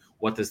them.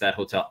 What does that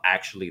hotel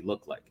actually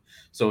look like?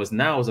 So as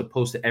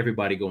opposed to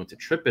everybody going to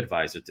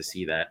TripAdvisor to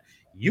see that,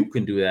 you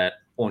can do that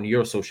on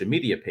your social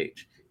media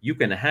page. You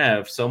can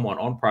have someone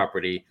on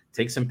property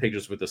take some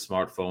pictures with a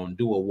smartphone,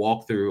 do a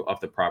walkthrough of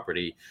the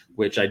property,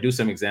 which I do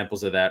some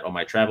examples of that on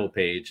my travel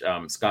page,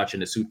 Scotch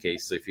in a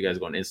Suitcase. So if you guys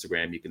go on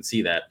Instagram, you can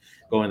see that.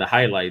 Go in the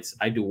highlights.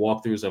 I do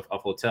walkthroughs of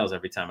hotels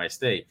every time I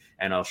stay,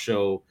 and I'll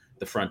show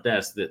the front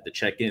desk, the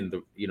check-in,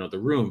 the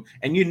room,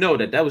 and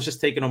that was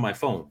just taken on my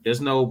phone. There's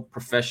no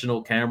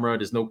professional camera,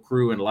 there's no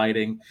crew and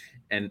lighting,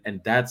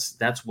 and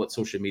that's what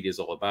social media is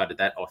all about.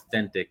 That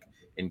authentic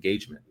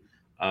engagement.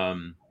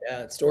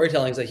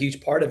 Storytelling is a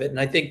huge part of it, and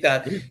I think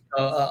that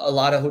a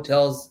lot of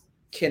hotels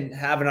can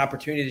have an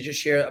opportunity to just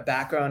share a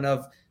background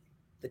of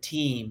the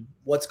team,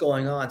 what's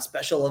going on,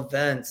 special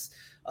events.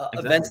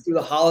 Events through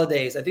the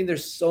holidays. I think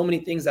there's so many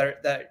things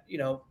that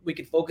we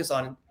could focus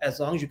on, as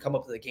long as you come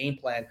up with a game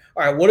plan.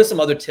 All right, what are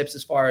some other tips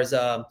as far as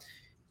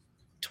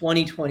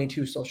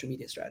 2022 social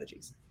media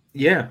strategies?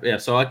 Yeah.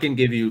 So I can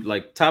give you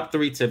like top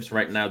 3 tips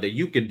right now that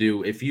you could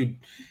do if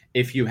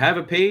you have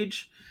a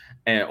page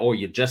or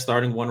you're just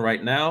starting one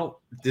right now.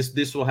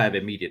 This will have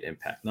immediate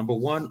impact. Number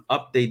 1,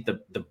 update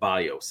the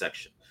bio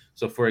section.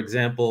 So for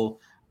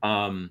example,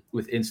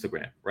 with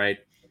Instagram, right?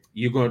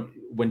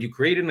 When you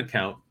create an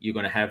account, you're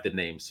going to have the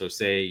name. So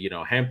say,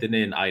 Hampton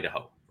Inn,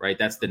 Idaho, right?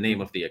 That's the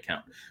name of the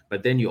account.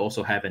 But then you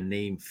also have a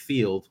name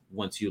field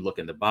once you look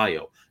in the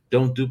bio.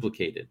 Don't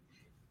duplicate it.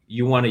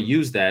 You want to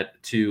use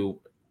that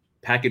to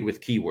pack it with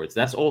keywords.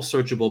 That's all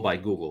searchable by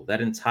Google. That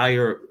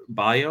entire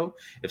bio,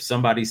 if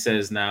somebody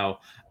says now,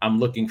 I'm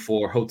looking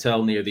for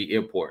hotel near the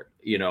airport,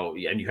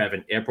 and you have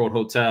an airport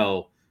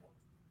hotel,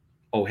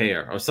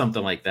 O'Hare or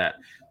something like that,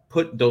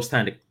 put those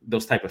type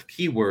of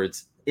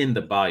keywords in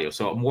the bio.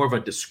 So more of a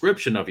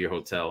description of your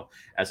hotel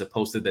as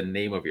opposed to the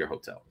name of your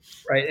hotel.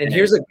 Right. And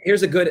here's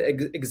a good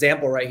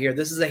example right here.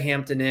 This is a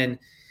Hampton Inn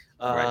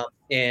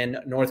in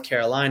North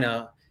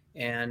Carolina.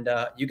 And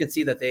you can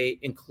see that they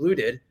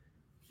included,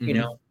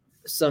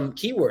 some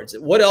keywords.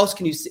 What else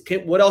can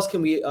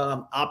we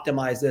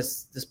optimize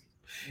this?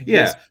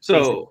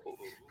 So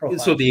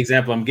the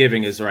example I'm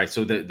giving is, right.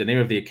 So the name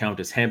of the account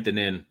is Hampton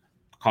Inn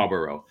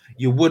Carborough.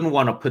 You wouldn't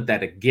want to put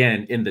that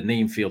again in the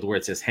name field where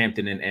it says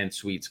Hampton Inn and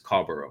Suites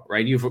Carborough,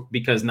 right?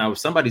 Because now if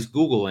somebody's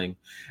Googling,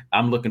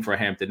 I'm looking for a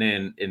Hampton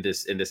Inn in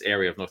this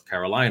area of North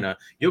Carolina,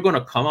 you're going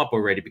to come up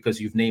already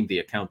because you've named the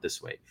account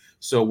this way.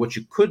 So what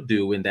you could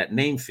do in that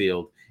name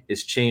field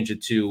is change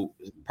it to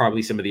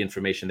probably some of the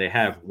information they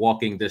have,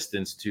 walking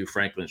distance to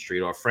Franklin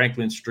Street or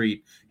Franklin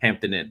Street,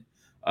 Hampton Inn,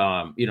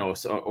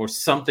 or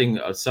something,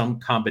 some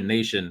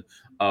combination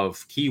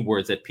of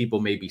keywords that people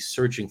may be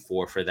searching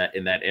for that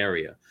in that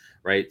area,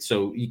 right?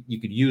 So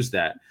you could use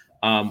that.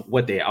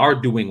 What they are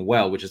doing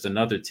well, which is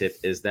another tip,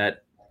 is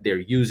that they're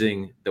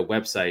using the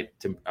website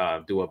to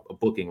do a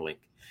booking link.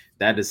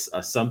 That is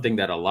something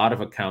that a lot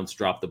of accounts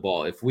drop the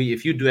ball.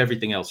 If you do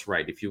everything else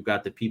right, if you've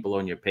got the people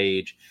on your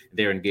page,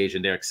 they're engaged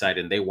and they're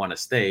excited and they want to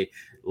stay,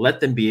 let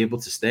them be able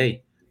to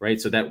stay,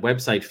 right? So that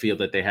website field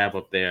that they have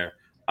up there,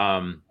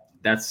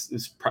 that's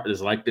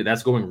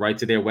going right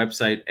to their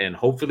website and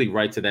hopefully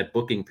right to that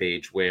booking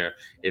page where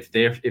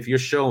if you're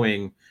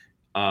showing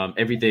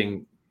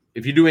everything,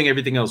 if you're doing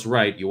everything else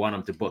right, you want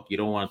them to book. You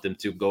don't want them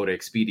to go to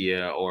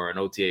Expedia or an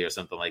OTA or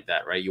something like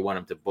that, right? You want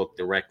them to book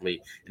directly.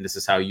 And this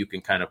is how you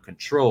can kind of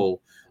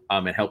control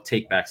and help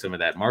take back some of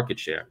that market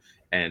share.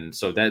 And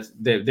so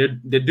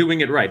they're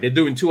doing it right. They're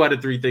doing 2 out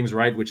of 3 things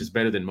right, which is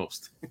better than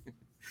most.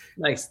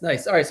 Nice.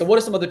 All right. So what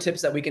are some other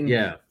tips that we can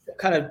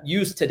kind of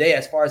use today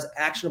as far as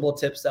actionable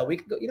tips that we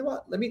can go, you know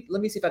what, let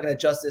me see if I can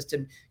adjust this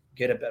to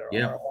get a better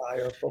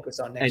ROI or focus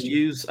on next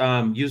year.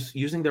 And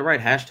using the right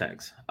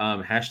hashtags.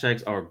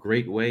 Hashtags are a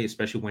great way,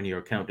 especially when your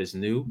account is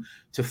new,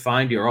 to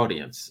find your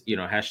audience.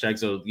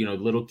 Hashtags are,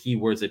 little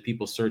keywords that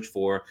people search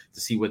for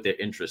to see what their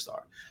interests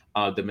are.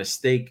 The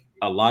mistake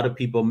a lot of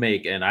people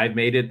make, and I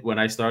made it when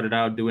I started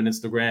out doing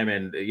Instagram,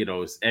 and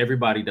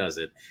everybody does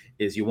it,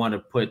 is you want to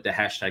put the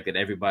hashtag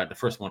that the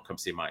first one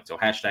comes to your mind. So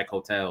hashtag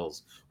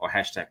hotels or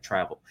hashtag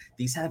travel.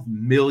 These have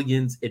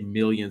millions and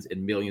millions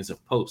and millions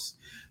of posts.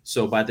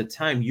 So by the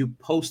time you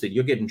post it,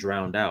 you're getting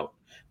drowned out.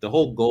 The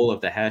whole goal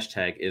of the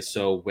hashtag is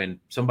so when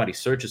somebody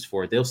searches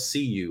for it, they'll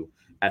see you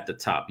at the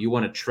top. You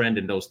want to trend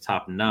in those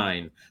top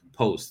 9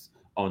 posts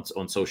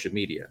on social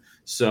media.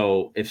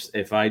 So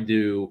if I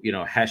do,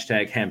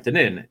 hashtag Hampton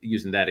Inn,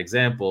 using that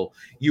example,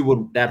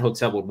 that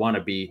hotel would want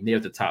to be near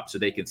the top so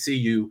they can see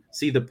you,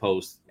 see the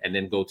post, and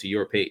then go to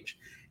your page.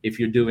 If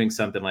you're doing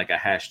something like a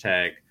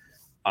hashtag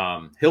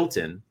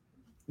Hilton,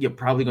 you're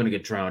probably going to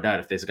get drowned out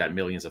if there's got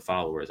millions of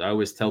followers. I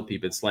always tell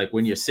people it's like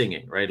when you're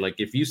singing, right? Like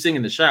if you sing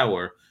in the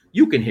shower,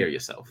 you can hear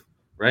yourself,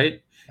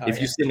 right? If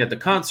you sing at the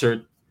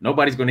concert,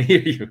 nobody's going to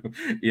hear you.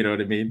 You know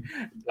what I mean?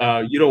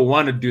 You don't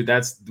want to do,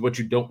 that's what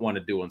you don't want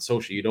to do on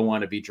social. You don't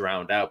want to be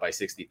drowned out by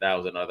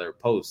 60,000 other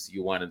posts.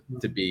 You want it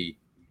to be,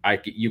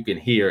 you can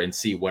hear and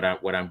see what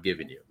I'm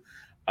giving you.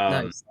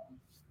 Nice.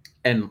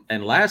 And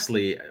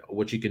lastly,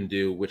 what you can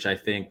do, which I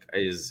think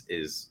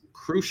is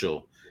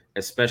crucial,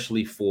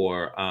 especially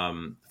for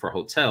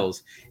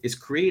hotels, is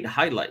create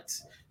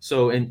highlights.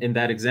 So in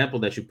that example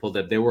that you pulled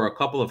up, there were a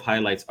couple of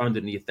highlights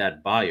underneath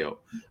that bio.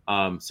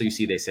 So you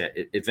see, they said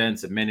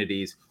events,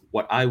 amenities.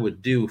 What I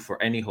would do for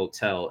any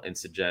hotel and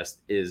suggest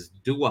is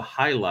do a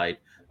highlight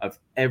of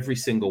every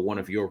single one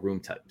of your room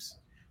types,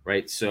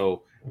 right?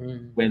 So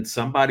when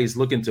somebody's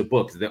looking to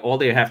book, all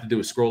they have to do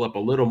is scroll up a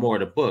little more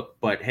to book.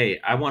 But hey,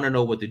 I want to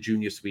know what the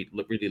junior suite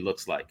really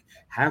looks like.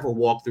 Have a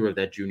walkthrough of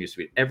that junior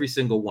suite, every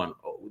single one,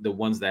 the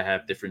ones that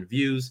have different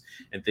views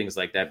and things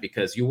like that,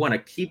 because you want to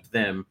keep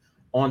them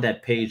on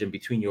that page and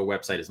between your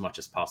website as much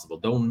as possible.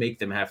 Don't make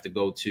them have to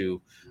go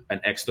to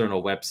an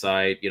external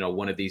website,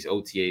 one of these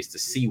OTAs to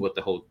see what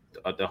the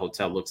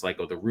hotel looks like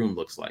or the room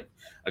looks like.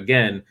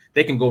 Again,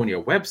 they can go on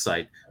your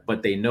website,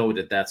 but they know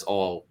that that's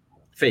all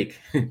fake.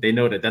 They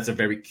know that that's a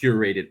very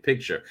curated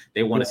picture.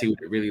 They want to see what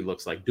it really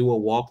looks like. Do a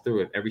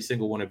walkthrough of every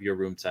single one of your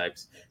room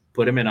types,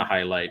 put them in a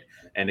highlight.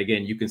 And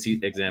again, you can see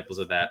examples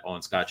of that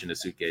on Scotch in a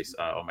Suitcase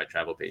on my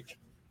travel page.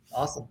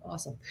 Awesome.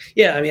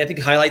 Yeah, I think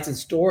highlights and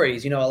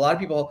stories, a lot of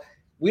people,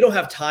 we don't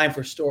have time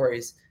for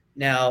stories.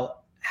 Now,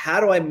 how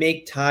do I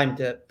make time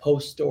to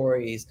post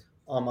stories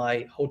on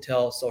my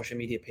hotel social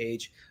media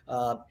page,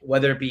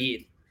 whether it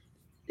be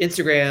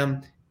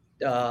Instagram,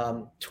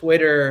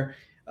 Twitter,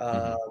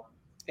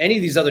 any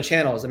of these other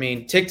channels?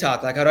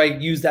 TikTok, like how do I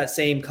use that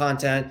same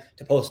content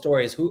to post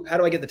stories? How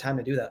do I get the time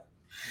to do that?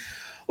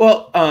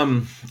 Well,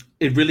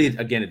 it really,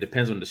 again, it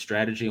depends on the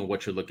strategy and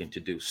what you're looking to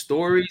do.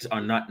 Stories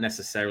are not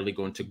necessarily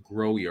going to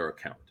grow your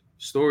account.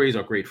 Stories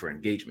are great for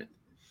engagement.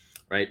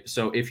 Right.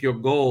 So if your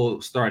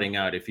goal starting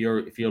out, if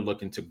you're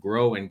looking to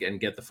grow and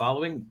get the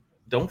following,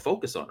 don't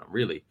focus on them.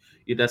 Really,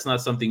 that's not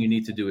something you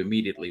need to do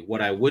immediately.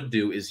 What I would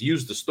do is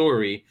use the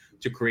story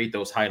to create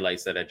those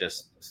highlights that I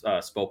just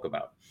spoke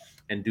about,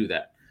 and do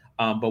that.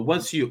 But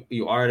once you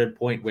are at a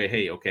point where,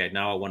 hey, okay,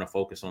 now I want to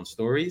focus on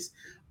stories.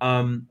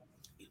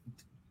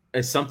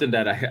 It's something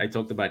that I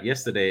talked about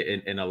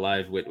yesterday in a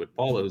live with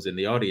Paula, who's in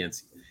the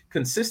audience.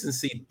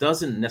 Consistency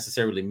doesn't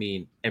necessarily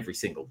mean every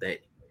single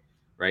day.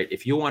 Right?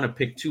 If you want to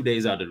pick 2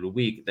 days out of the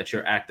week that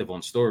you're active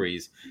on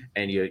stories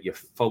and you're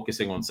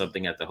focusing on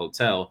something at the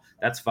hotel,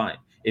 that's fine.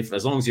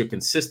 As long as you're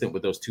consistent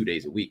with those 2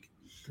 days a week.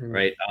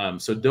 right?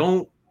 So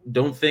don't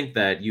think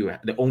that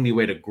the only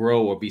way to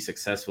grow or be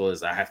successful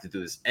is I have to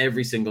do this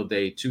every single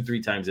day,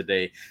 2-3 times a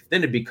day.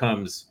 Then it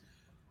becomes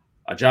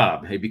a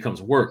job. It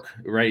becomes work,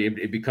 right?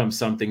 It becomes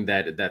something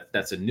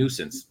that's a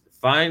nuisance.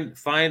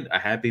 Find a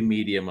happy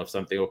medium of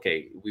something.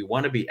 Okay, we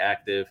want to be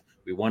active.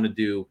 We want to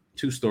do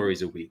 2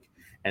 stories a week,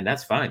 and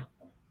that's fine.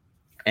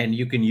 And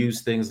you can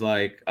use things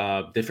like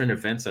different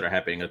events that are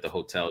happening at the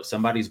hotel. If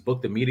somebody's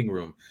booked a meeting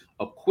room,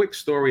 a quick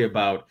story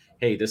about,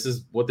 hey, this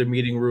is what the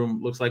meeting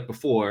room looks like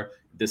before,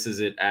 this is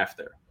it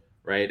after,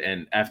 right?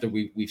 And after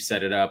we've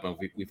set it up and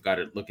we've got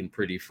it looking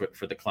pretty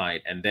for the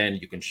client, and then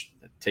you can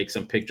take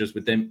some pictures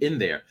with them in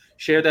there,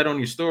 share that on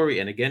your story.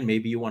 And again,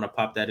 maybe you want to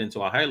pop that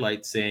into a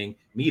highlight saying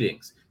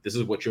meetings. This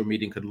is what your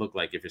meeting could look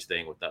like if you're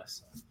staying with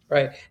us.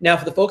 Right. Now,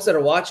 for the folks that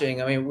are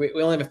watching, I mean, we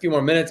only have a few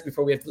more minutes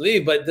before we have to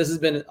leave, but this has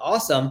been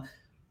awesome.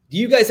 Do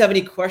you guys have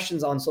any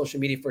questions on social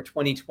media for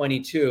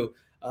 2022?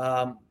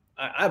 I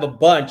have a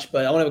bunch,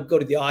 but I want to go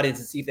to the audience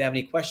and see if they have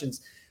any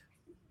questions.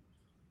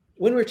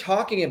 When we're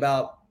talking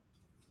about,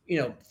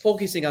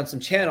 focusing on some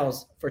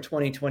channels for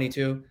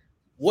 2022,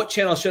 what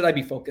channel should I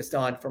be focused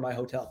on for my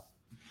hotel?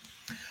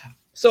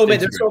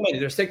 There's so many.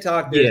 There's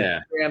TikTok, there's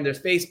Instagram,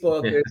 there's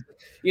Facebook, there's,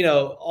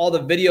 all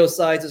the video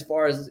sites as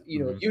far as,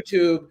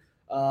 YouTube.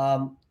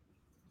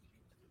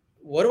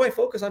 What do I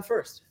focus on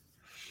first?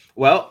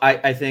 Well,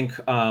 I think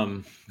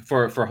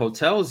for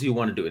hotels, you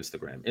want to do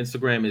Instagram.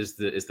 Instagram is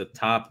the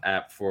top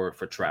app for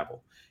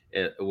travel.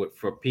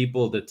 For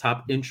people, the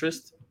top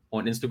interest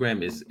on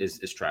Instagram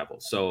is travel.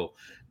 So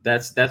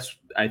that's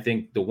I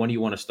think the one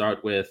you want to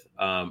start with.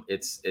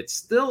 It's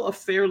still a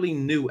fairly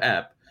new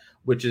app,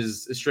 which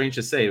is strange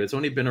to say. It's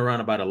only been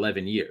around about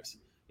 11 years.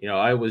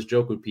 I always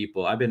joke with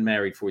people, I've been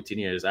married 14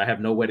 years. I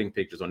have no wedding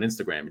pictures on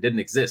Instagram. It didn't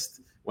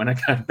exist when I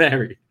got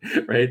married,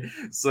 right?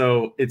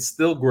 So it's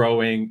still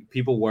growing.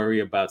 People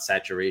worry about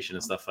saturation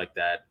and stuff like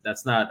that.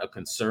 That's not a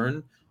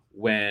concern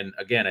when,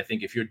 again, I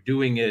think if you're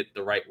doing it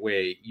the right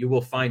way, you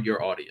will find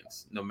your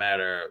audience, no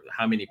matter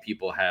how many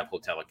people have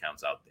hotel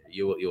accounts out there.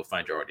 You'll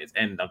find your audience.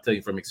 And I'll tell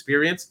you from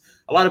experience,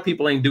 a lot of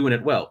people ain't doing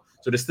it well.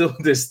 So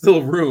there's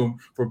still room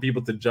for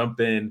people to jump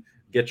in,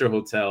 get your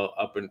hotel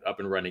up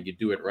and running. You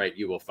do it right,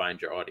 you will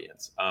find your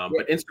audience.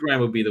 But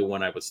Instagram would be the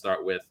one I would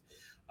start with.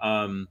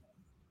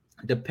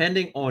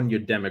 Depending on your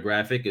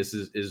demographic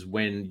is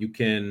when you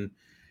can,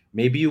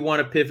 maybe you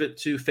want to pivot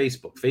to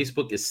Facebook.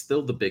 Facebook is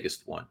still the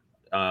biggest one.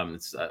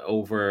 It's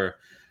over,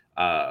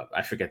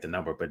 I forget the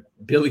number, but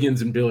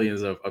billions and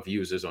billions of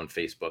users on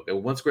Facebook.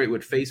 And what's great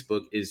with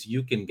Facebook is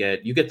you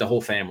get the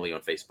whole family on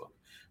Facebook,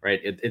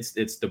 right?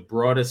 It's the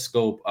broadest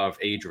scope of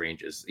age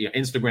ranges.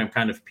 Instagram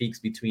kind of peaks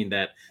between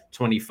that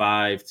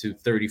 25 to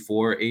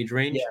 34 age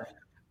range. Yeah.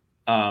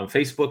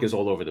 Facebook is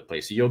all over the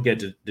place. So you'll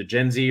get the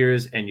Gen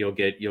Zers and you'll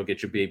get your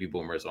baby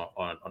boomers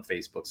on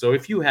Facebook. So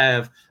if you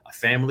have a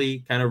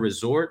family kind of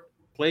resort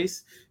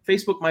place,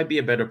 Facebook might be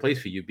a better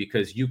place for you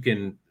because you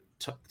can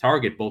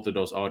target both of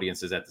those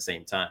audiences at the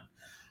same time.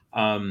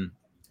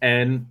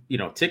 And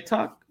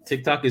TikTok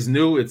is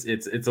new. It's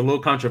a little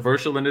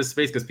controversial in this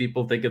space because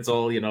people think it's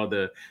all,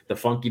 the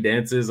funky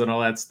dances and all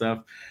that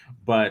stuff.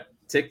 But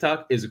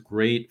TikTok is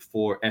great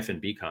for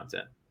F&B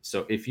content.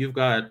 So if you've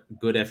got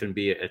good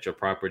F&B at your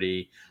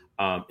property,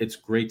 it's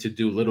great to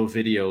do little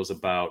videos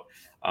about,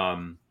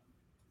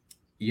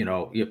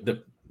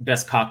 the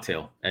best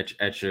cocktail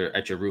at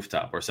your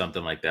rooftop or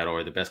something like that,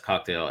 or the best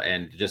cocktail,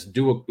 and just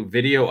do a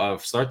video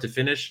of start to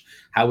finish,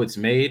 how it's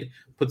made,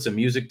 put some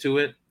music to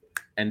it.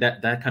 And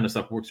that kind of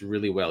stuff works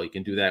really well. You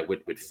can do that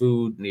with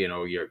food,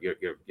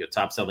 your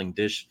top selling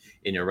dish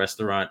in your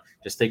restaurant.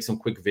 Just take some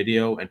quick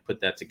video and put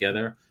that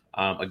together.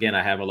 Again,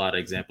 I have a lot of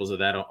examples of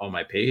that on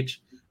my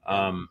page.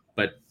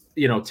 But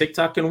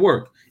TikTok can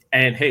work.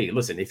 And hey,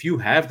 listen, if you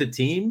have the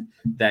team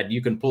that you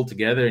can pull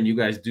together and you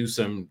guys do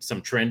some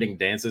trending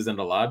dances in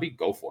the lobby,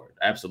 go for it.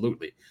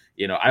 Absolutely.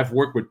 I've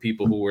worked with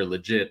people who were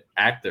legit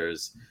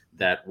actors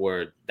that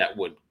would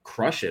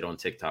crush it on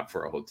TikTok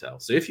for a hotel.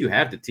 So if you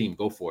have the team,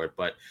 go for it.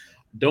 But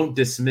don't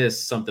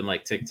dismiss something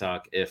like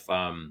TikTok if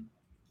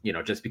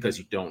just because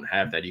you don't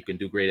have that. You can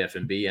do great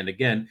F&B. And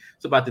again,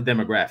 it's about the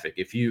demographic.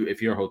 If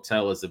your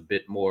hotel is a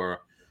bit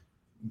more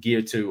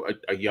geared to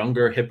a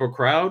younger, hipper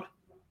crowd,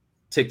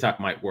 TikTok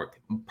might work.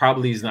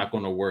 Probably is not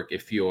going to work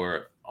if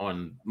you're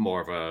on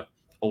more of a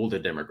older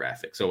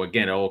demographic. So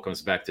again, it all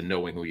comes back to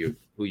knowing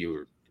who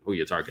you're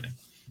targeting.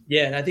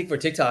 Yeah, and I think for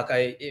TikTok,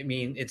 I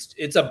mean,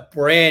 it's a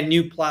brand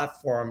new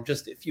platform,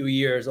 just a few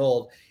years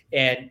old,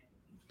 and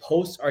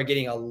posts are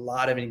getting a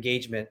lot of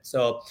engagement.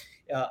 So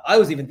I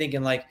was even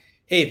thinking like,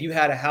 hey, if you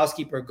had a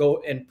housekeeper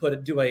go and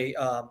do a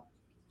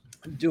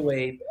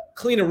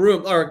clean a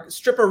room or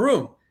strip a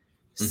room.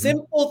 Mm-hmm.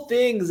 Simple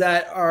things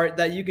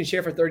that you can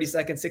share for 30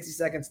 seconds, 60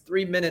 seconds,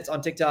 3 minutes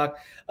on TikTok,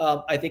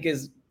 I think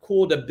is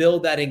cool to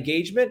build that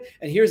engagement.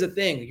 And here's the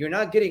thing, you're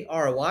not getting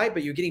ROI,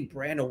 but you're getting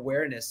brand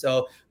awareness.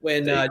 So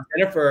when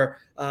Jennifer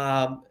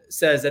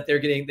says that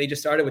they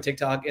just started with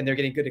TikTok and they're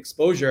getting good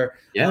exposure.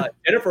 Yeah.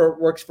 Jennifer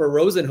works for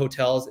Rosen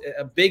Hotels,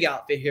 a big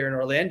outfit here in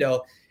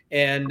Orlando.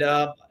 And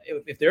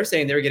if they're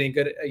saying they're getting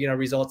good,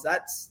 results,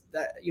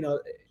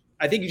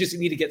 I think you just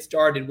need to get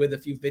started with a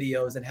few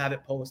videos and have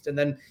it post. And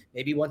then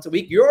maybe once a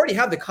week, you already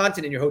have the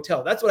content in your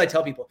hotel. That's what I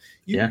tell people.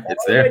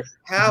 It's there.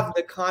 Have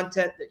the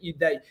content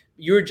that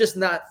you're just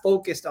not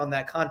focused on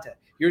that content.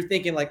 You're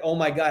thinking like, oh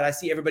my God, I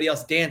see everybody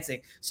else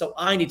dancing, so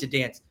I need to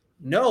dance.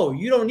 No,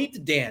 you don't need to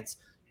dance.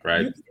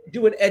 Right. You can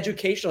do an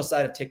educational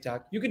side of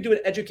TikTok. You can do an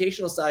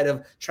educational side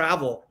of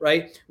travel,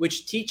 right?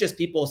 Which teaches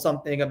people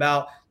something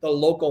about the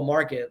local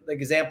market. Like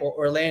example,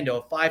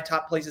 Orlando, 5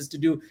 top places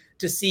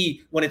to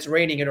see when it's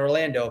raining in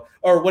Orlando,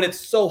 or when it's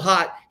so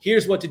hot.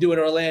 Here's what to do in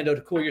Orlando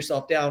to cool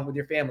yourself down with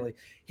your family.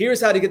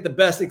 Here's how to get the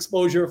best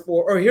exposure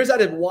or here's how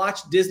to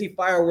watch Disney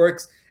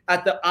fireworks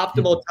at the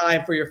optimal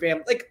time for your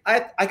family. Like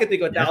I could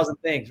think of 1,000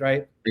 things,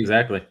 right?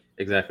 Exactly.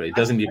 It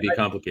doesn't need to be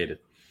complicated.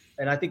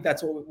 And I think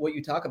that's what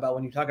you talk about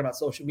when you're talking about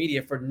social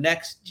media for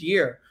next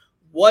year.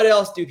 What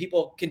else can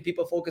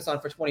people focus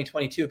on for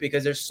 2022?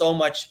 Because there's so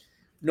much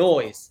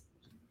noise.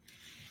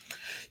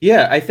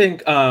 Yeah, I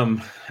think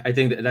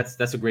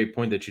that's a great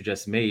point that you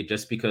just made.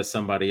 Just because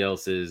somebody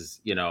else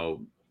is,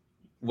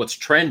 what's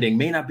trending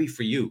may not be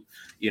for you,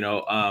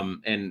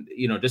 and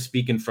just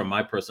speaking from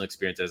my personal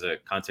experience as a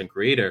content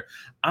creator,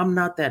 I'm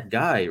not that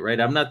guy, right?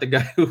 I'm not the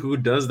guy who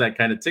does that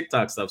kind of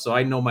TikTok stuff. So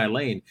I know my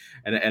lane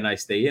and I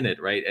stay in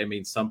it, right? I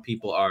mean, some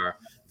people are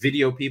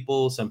video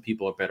people, some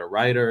people are better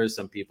writers,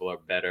 some people are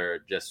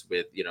better just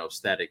with,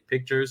 static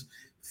pictures.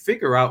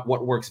 Figure out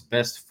what works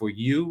best for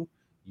you,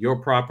 your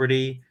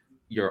property,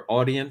 your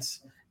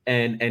audience,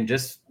 and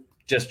just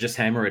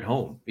hammer it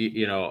home.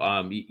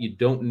 You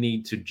don't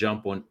need to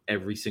jump on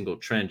every single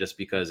trend just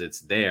because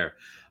it's there.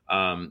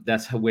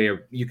 That's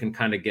where you can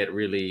kind of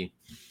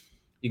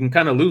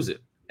lose it.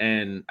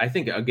 And I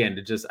think,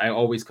 again, I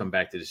always come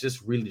back to this,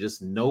 just really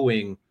just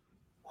knowing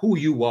who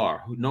you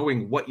are,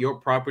 knowing what your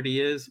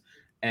property is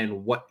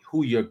and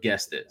who your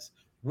guest is.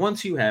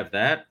 Once you have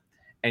that,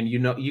 and you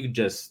can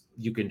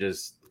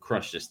just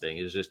crush this thing.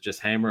 Is just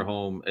hammer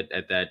home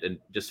at that and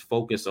just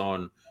focus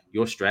on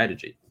your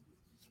strategy.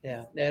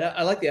 Yeah. And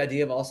I like the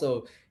idea of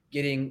also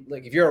getting,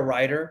 like, if you're a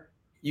writer,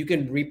 you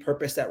can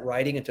repurpose that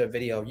writing into a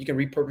video. You can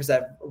repurpose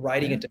that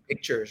writing into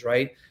pictures,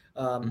 right?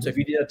 So if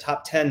you did a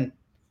top 10,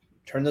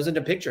 turn those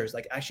into pictures.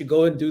 Like actually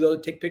go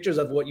and take pictures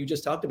of what you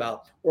just talked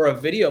about, or a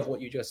video of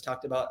what you just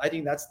talked about. I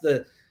think that's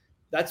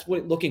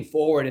what looking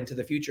forward into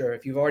the future.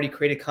 If you've already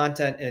created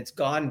content and it's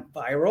gone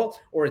viral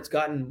or it's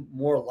gotten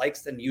more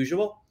likes than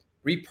usual,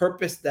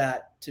 repurpose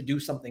that to do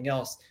something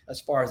else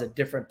as far as a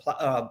different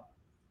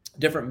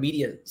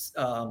media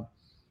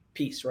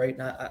piece, right?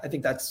 And I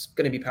think that's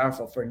going to be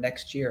powerful for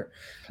next year.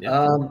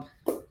 Yeah.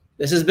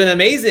 This has been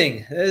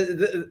amazing.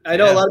 I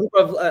know a lot of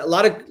people have a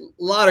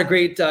lot of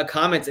great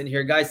comments in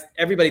here, guys.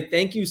 Everybody,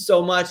 thank you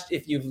so much.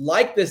 If you've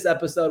liked this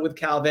episode with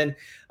Calvin,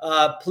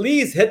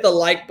 please hit the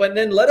like button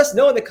and let us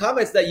know in the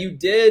comments that you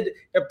did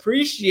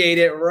appreciate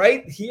it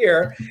right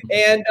here.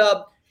 And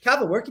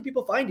Calvin, where can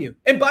people find you?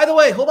 And by the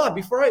way, hold on,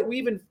 before I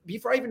even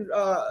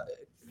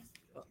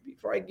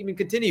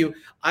continue,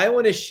 I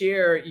want to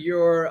share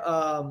your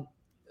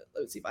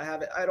let's see if I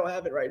have it. I don't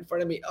have it right in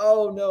front of me.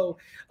 Oh no.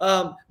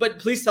 But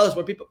please tell us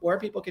where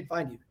people can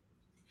find you.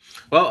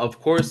 Well, of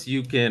course,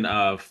 you can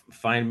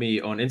find me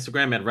on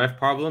Instagram at Ref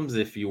Problems.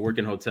 If you work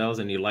in hotels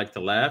and you like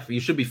to laugh, you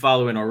should be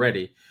following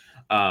already.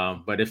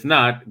 But if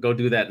not, go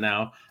do that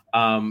now.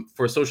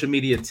 For social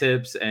media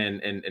tips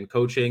and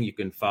coaching, you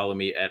can follow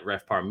me at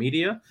RefPar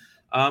Media.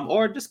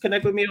 Or just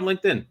connect with me on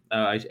LinkedIn.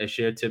 I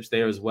share tips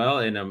there as well,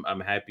 and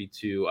I'm happy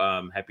to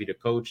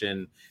coach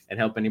and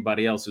help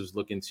anybody else who's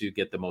looking to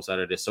get the most out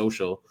of their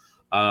social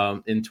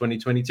in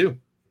 2022.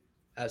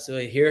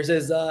 Absolutely. Here's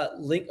his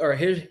link, or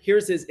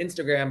here's his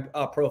Instagram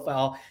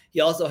profile.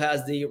 He also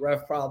has the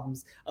Ref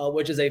Problems,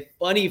 which is a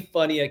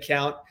funny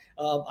account.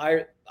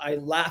 I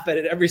laugh at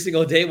it every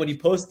single day when you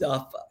post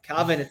stuff.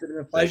 Calvin, it's been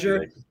a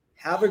pleasure.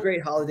 Have a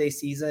great holiday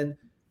season.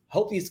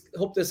 Hope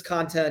this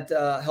content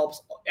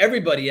helps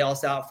everybody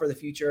else out for the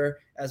future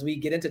as we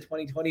get into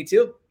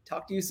 2022.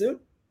 Talk to you soon.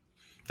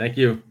 Thank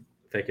you.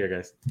 Take care,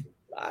 guys.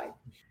 Bye.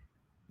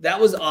 That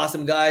was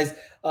awesome, guys.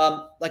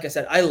 Like I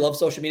said, I love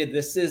social media.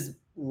 This is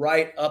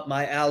right up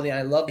my alley.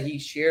 I love that he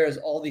shares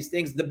all these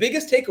things. The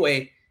biggest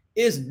takeaway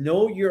is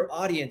know your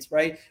audience,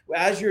 right?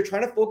 As you're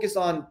trying to focus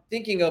on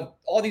thinking of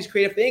all these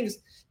creative things,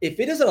 if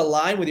it doesn't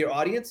align with your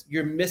audience,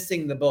 you're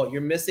missing the boat.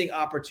 You're missing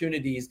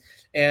opportunities.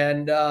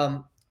 And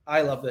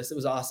I love this. It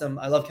was awesome.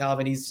 I love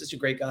Calvin. He's such a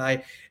great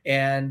guy.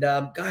 And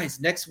guys,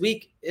 next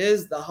week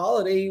is the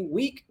holiday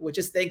week, which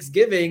is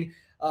Thanksgiving.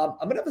 I'm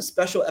going to have a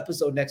special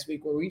episode next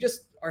week where we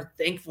just are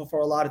thankful for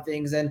a lot of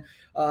things. And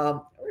we're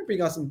going to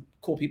bring on some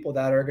cool people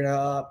that are going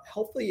to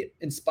hopefully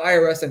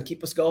inspire us and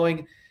keep us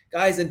going.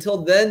 Guys,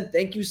 until then,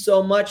 thank you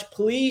so much.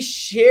 Please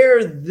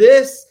share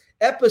this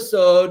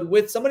episode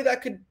with somebody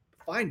that could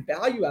find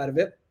value out of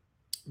it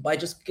by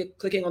just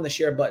clicking on the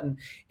share button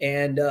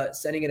and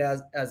sending it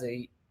as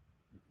a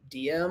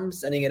DM,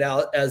 sending it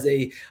out as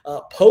a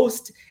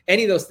post,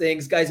 any of those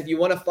things. Guys, if you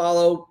want to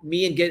follow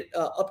me and get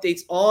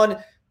updates on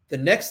the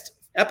next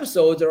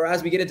episodes, or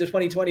as we get into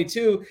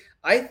 2022,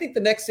 I think the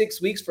next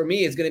 6 weeks for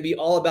me is going to be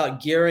all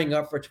about gearing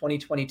up for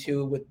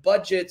 2022 with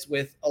budgets,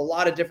 with a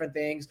lot of different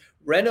things,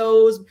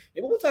 renos.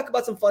 Maybe we'll talk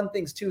about some fun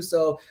things too.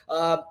 So,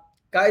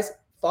 guys,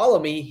 follow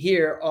me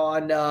here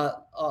on,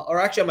 or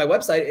actually on my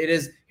website. It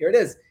is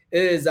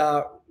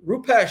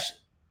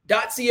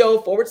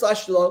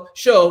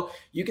rupesh.co/show.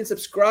 You can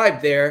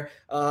subscribe there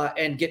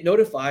and get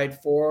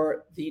notified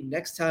for the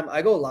next time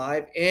I go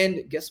live.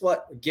 And guess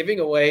what? We're giving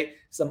away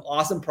some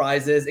awesome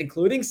prizes,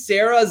 including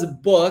Sarah's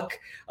book,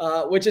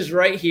 which is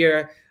right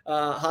here,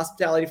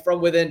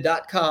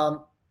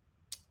 hospitalityfromwithin.com.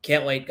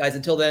 Can't wait, guys.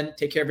 Until then,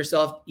 take care of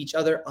yourself, each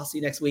other. I'll see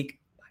you next week.